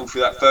powerful for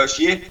that first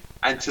year,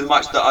 and to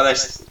much that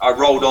I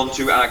rolled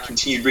onto, and I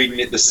continued reading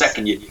it the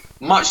second year.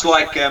 Much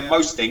like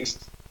most things.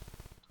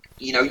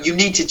 You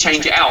need to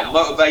change it out.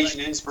 Motivation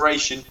and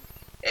inspiration,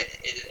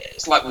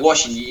 it's like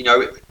washing,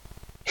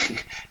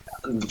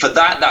 For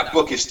that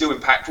book is still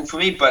impactful for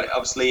me, but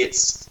obviously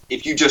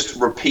if you just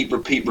repeat,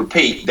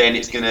 then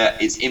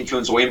its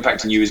influence or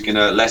impact on you is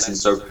gonna lessen.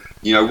 So,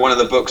 one of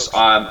the books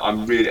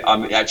I'm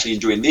actually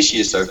enjoying this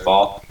year so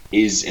far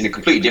is in a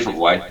completely different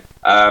way.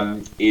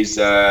 Is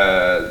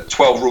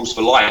 12 Rules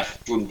for Life,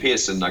 Jordan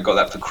Peterson. I got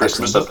that for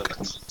Christmas.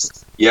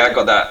 Yeah, I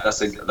got that.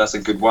 That's a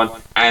good one.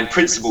 And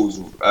Principles,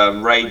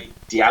 Ray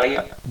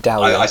Dalio.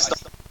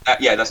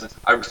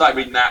 I started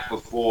reading that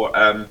before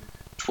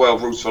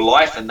 12 Rules for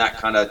Life, and that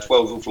kind of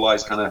 12 Rules for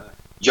Life kind of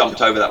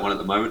jumped over that one at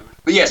the moment.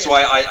 But yeah, so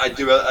I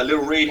do a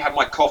little read, have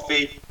my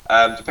coffee.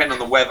 Depending on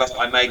the weather,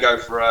 I may go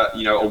for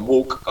a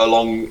walk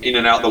along in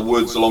and out the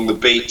woods along the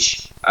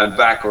beach and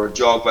back, or a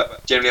jog.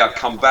 But generally, I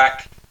come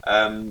back,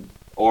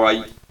 or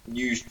I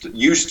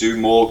used to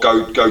more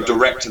go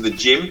direct to the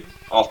gym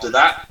after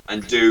that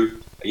and do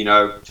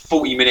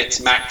 40 minutes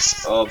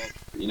max of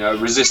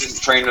resistance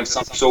training of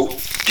some sort.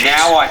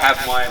 Now I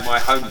have my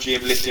home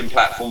gym lifting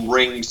platform,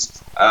 rings,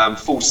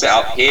 full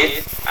setup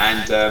here,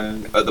 and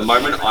at the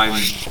moment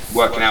I'm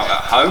working out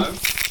at home,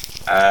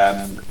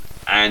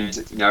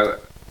 and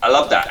I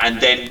love that.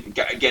 And then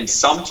again,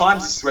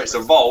 sometimes this is where it's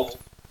evolved,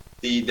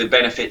 the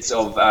benefits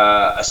of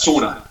a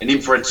sauna, an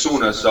infrared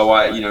sauna. So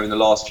I in the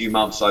last few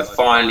months I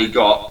finally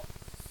got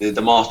the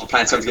master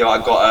plan. So I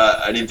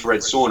got an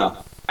infrared sauna,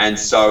 and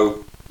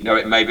so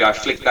maybe I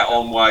flick that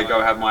on while I go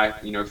have my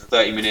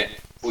 30-minute,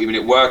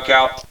 40-minute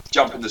workout,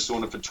 jump in the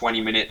sauna for 20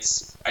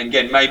 minutes, and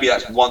again maybe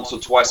that's once or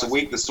twice a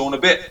week, the sauna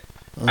bit.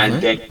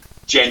 And then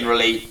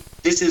generally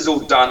this is all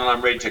done and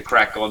I'm ready to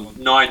crack on.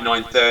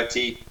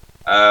 9:30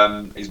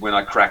 is when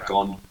I crack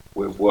on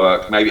with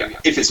work. Maybe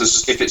if it's a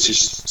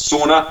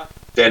sauna,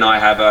 then I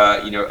have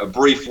a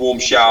brief warm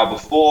shower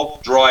before,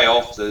 dry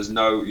off. So there's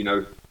no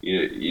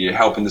you're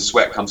helping the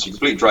sweat come, so you're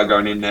completely dry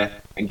going in there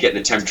and get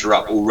the temperature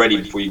up already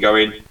before you go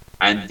in,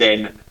 and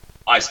then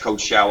ice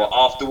cold shower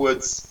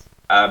afterwards.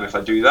 If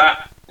I do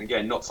that,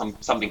 again, not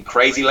something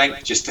crazy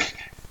length, just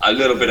a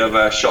little bit of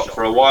a shock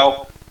for a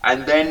while,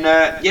 and then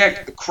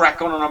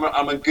crack on, and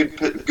I'm in a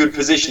good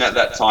position at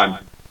that time.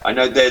 I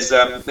know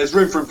there's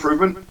room for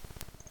improvement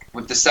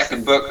with the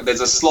second book.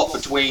 There's a slot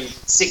between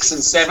 6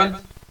 and 7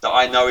 that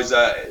I know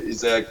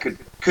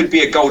could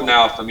be a golden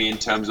hour for me in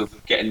terms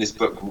of getting this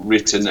book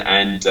written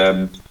and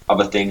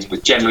other things.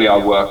 But generally, I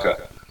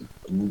work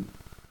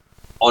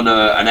on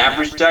an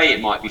average day.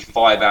 It might be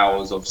 5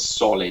 hours of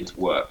solid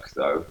work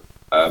though.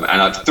 And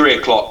at 3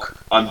 o'clock,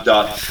 I'm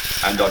done,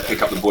 and I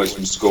pick up the boys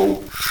from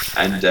school,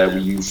 and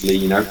we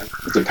usually,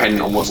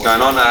 depending on what's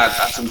going on,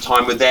 have some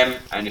time with them.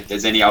 And if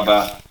there's any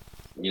other,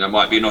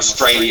 might be an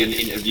Australian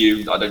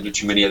interview, I don't do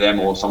too many of them,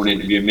 or someone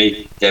interviewing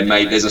me,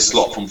 there's a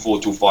slot from 4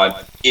 till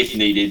 5 if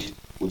needed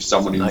with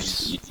someone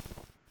who's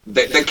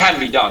that can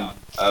be done.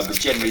 But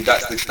generally,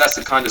 that's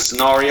the kind of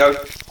scenario.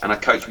 And I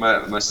coach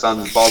my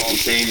son's basketball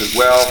team as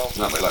well,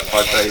 like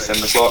 5:30,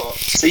 7 o'clock.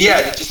 So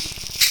yeah,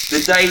 just the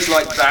days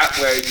like that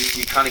where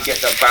you kind of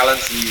get that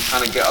balance and you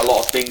kind of get a lot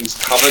of things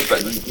covered,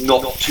 but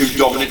not too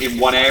dominant in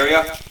one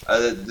area.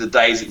 The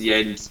days at the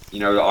end,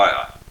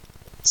 I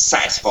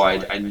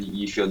satisfied, and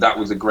you feel that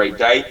was a great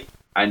day.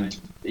 And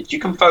if you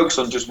can focus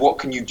on just what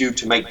can you do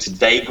to make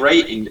today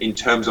great in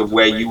terms of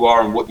where you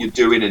are and what you're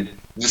doing and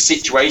the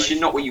situation,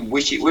 not what you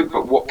wish it would,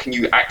 but what can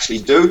you actually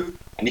do?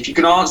 And if you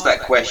can answer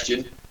that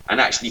question and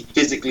actually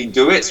physically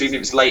do it, so even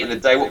if it's late in the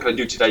day, what can I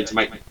do today to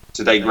make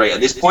today great at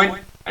this point?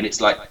 And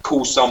it's like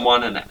call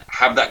someone and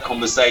have that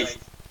conversation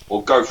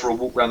or go for a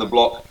walk around the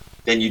block,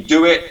 then you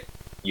do it,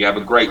 you have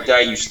a great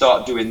day, you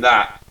start doing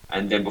that,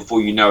 and then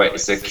before you know it,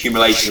 it's an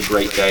accumulation of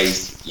great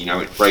days,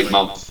 great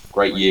month,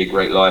 great year,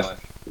 great life.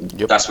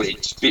 Yep. That's what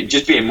it's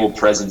just being more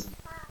present.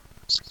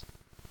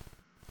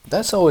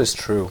 That's always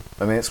true.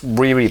 I mean, it's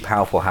really, really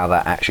powerful how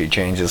that actually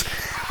changes.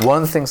 One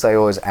of the things I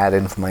always add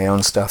in for my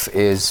own stuff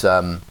is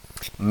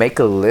make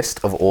a list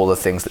of all the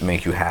things that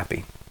make you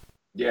happy.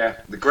 Yeah,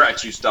 the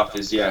gratitude stuff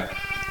is,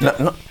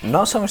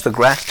 Not so much the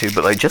gratitude,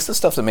 but like just the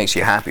stuff that makes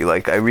you happy.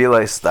 Like I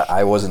realized that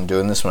I wasn't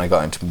doing this when I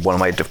got into one of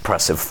my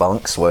depressive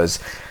funks. Was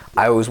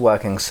I was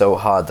working so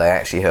hard that I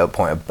actually hit a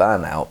point of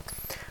burnout.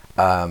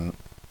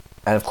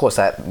 And of course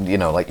that,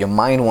 like your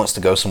mind wants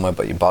to go somewhere,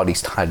 but your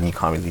body's tired and you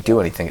can't really do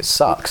anything. It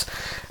sucks.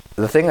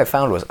 The thing I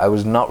found was I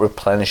was not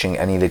replenishing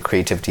any of the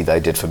creativity that I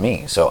did for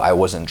me. So I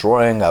wasn't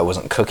drawing, I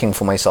wasn't cooking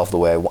for myself the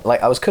way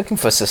I was cooking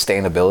for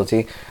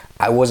sustainability.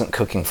 I wasn't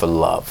cooking for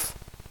love.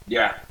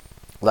 Yeah.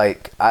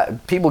 Like,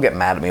 people get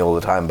mad at me all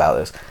the time about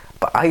this,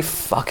 but I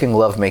fucking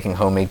love making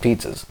homemade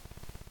pizzas.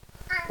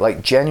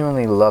 Like,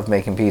 genuinely love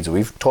making pizza.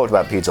 We've talked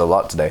about pizza a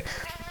lot today,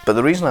 but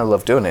the reason I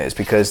love doing it is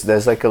because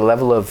there's like a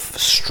level of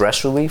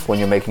stress relief when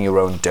you're making your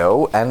own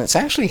dough, and it's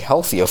actually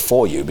healthier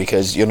for you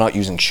because you're not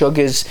using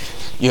sugars,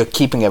 you're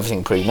keeping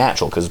everything pretty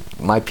natural, because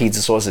my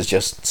pizza sauce is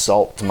just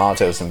salt,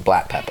 tomatoes, and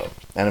black pepper,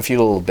 and a few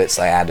little bits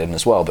I add in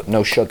as well, but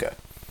no sugar.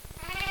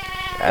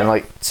 And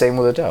like, same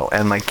with the dough.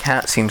 And my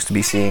cat seems to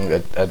be seeing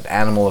an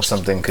animal or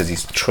something because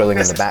he's trilling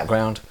in the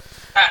background.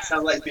 Cat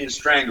sounds like being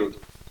strangled.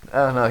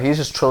 Oh no, he's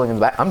just trilling in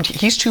the back.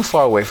 He's too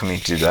far away for me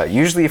to do that.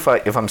 Usually if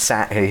I'm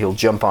sat here, he'll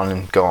jump on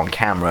and go on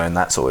camera, and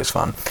that's always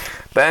fun.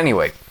 But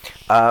anyway,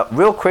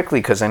 real quickly,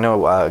 because I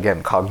know,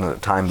 again, cognizant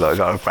of time, but I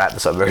got to wrap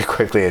this up very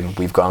quickly, and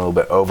we've gone a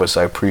little bit over, so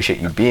I appreciate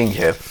you being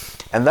here.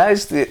 And that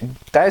is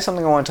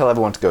something I want to tell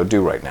everyone to go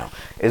do right now,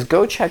 is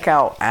go check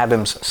out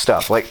Adam's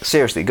stuff. Like,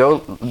 seriously,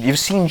 you've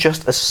seen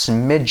just a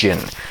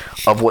smidgen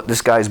of what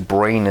this guy's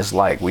brain is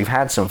like. We've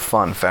had some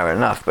fun, fair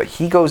enough, but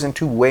he goes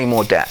into way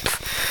more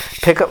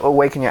depth. Pick up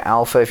Awaken Your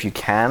Alpha if you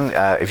can.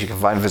 If you can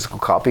find a physical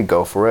copy,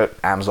 go for it.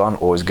 Amazon,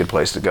 always a good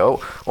place to go.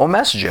 Or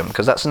message him,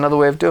 because that's another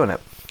way of doing it.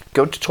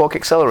 Go to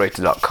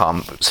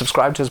talkaccelerator.com,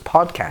 subscribe to his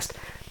podcast.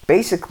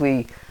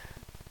 Basically,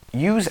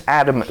 use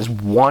Adam as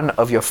one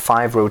of your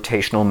 5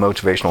 rotational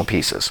motivational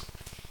pieces.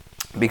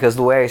 Because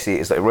the way I see it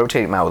is that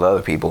rotate him out with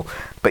other people,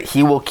 but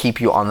he will keep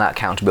you on that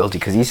accountability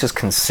because he's just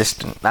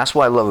consistent. That's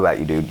what I love about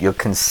you, dude. You're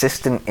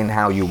consistent in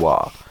how you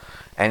are.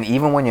 And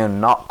even when you're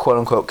not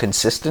quote-unquote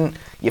consistent,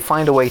 you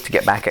find a way to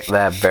get back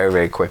there very,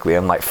 very quickly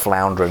and like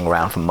floundering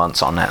around for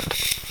months on end.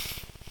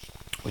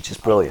 Which is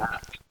brilliant.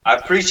 I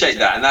appreciate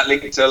that. And that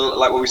linked to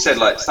like what we said,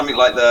 like something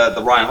like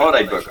the Ryan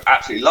Holiday book. I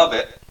absolutely love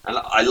it. And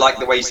I like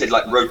the way you said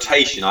like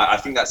rotation. I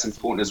think that's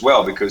important as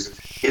well because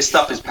his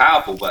stuff is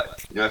powerful.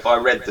 But if I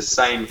read the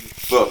same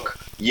book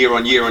year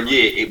on year on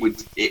year,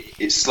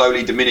 it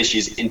slowly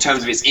diminishes in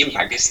terms of its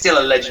impact. It's still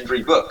a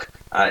legendary book.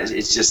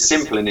 It's just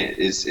simple in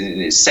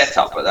its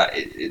setup, but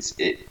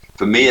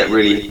for me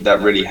that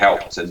really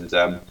helped. And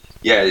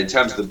in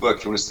terms of the book,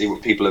 if you want to see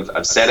what people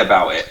have said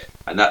about it,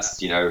 and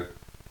that's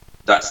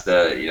that's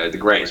the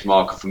greatest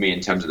marker for me in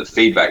terms of the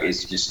feedback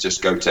is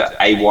just go to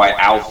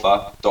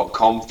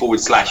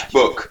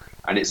ayalpha.com/book,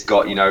 and it's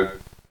got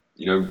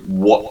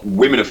what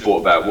women have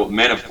thought about, what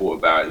men have thought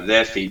about,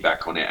 their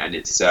feedback on it, and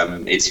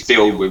it's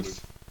filled with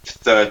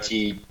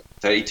 32,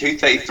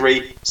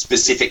 33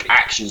 specific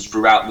actions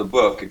throughout the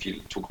book. If you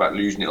talk about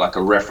losing it, like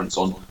a reference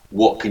on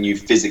what can you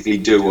physically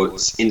do or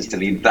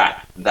instantly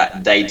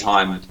that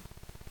daytime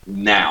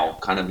now,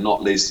 kind of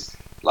not this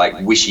like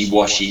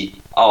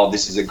wishy-washy, oh,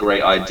 this is a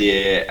great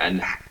idea,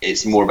 and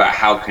it's more about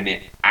how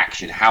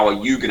are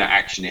you going to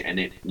action it, and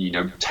it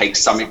take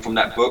something from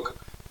that book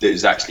that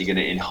is actually going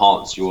to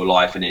enhance your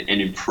life and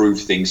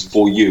improve things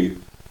for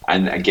you.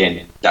 And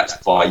again, that's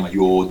by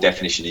your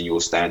definition and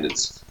your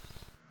standards.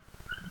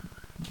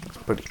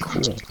 Pretty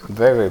cool.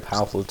 Very, very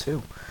powerful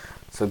too.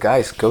 So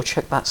guys, go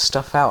check that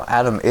stuff out.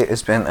 Adam, it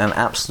has been an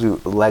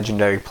absolute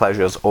legendary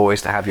pleasure as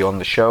always to have you on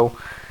the show.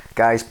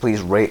 Guys,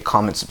 please rate,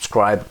 comment,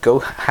 subscribe. Go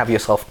have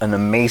yourself an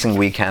amazing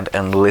weekend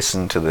and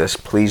listen to this.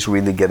 Please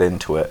really get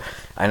into it.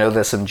 I know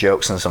there's some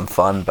jokes and some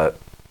fun, but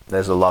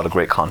there's a lot of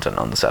great content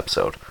on this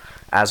episode.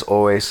 As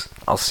always,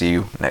 I'll see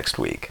you next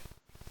week.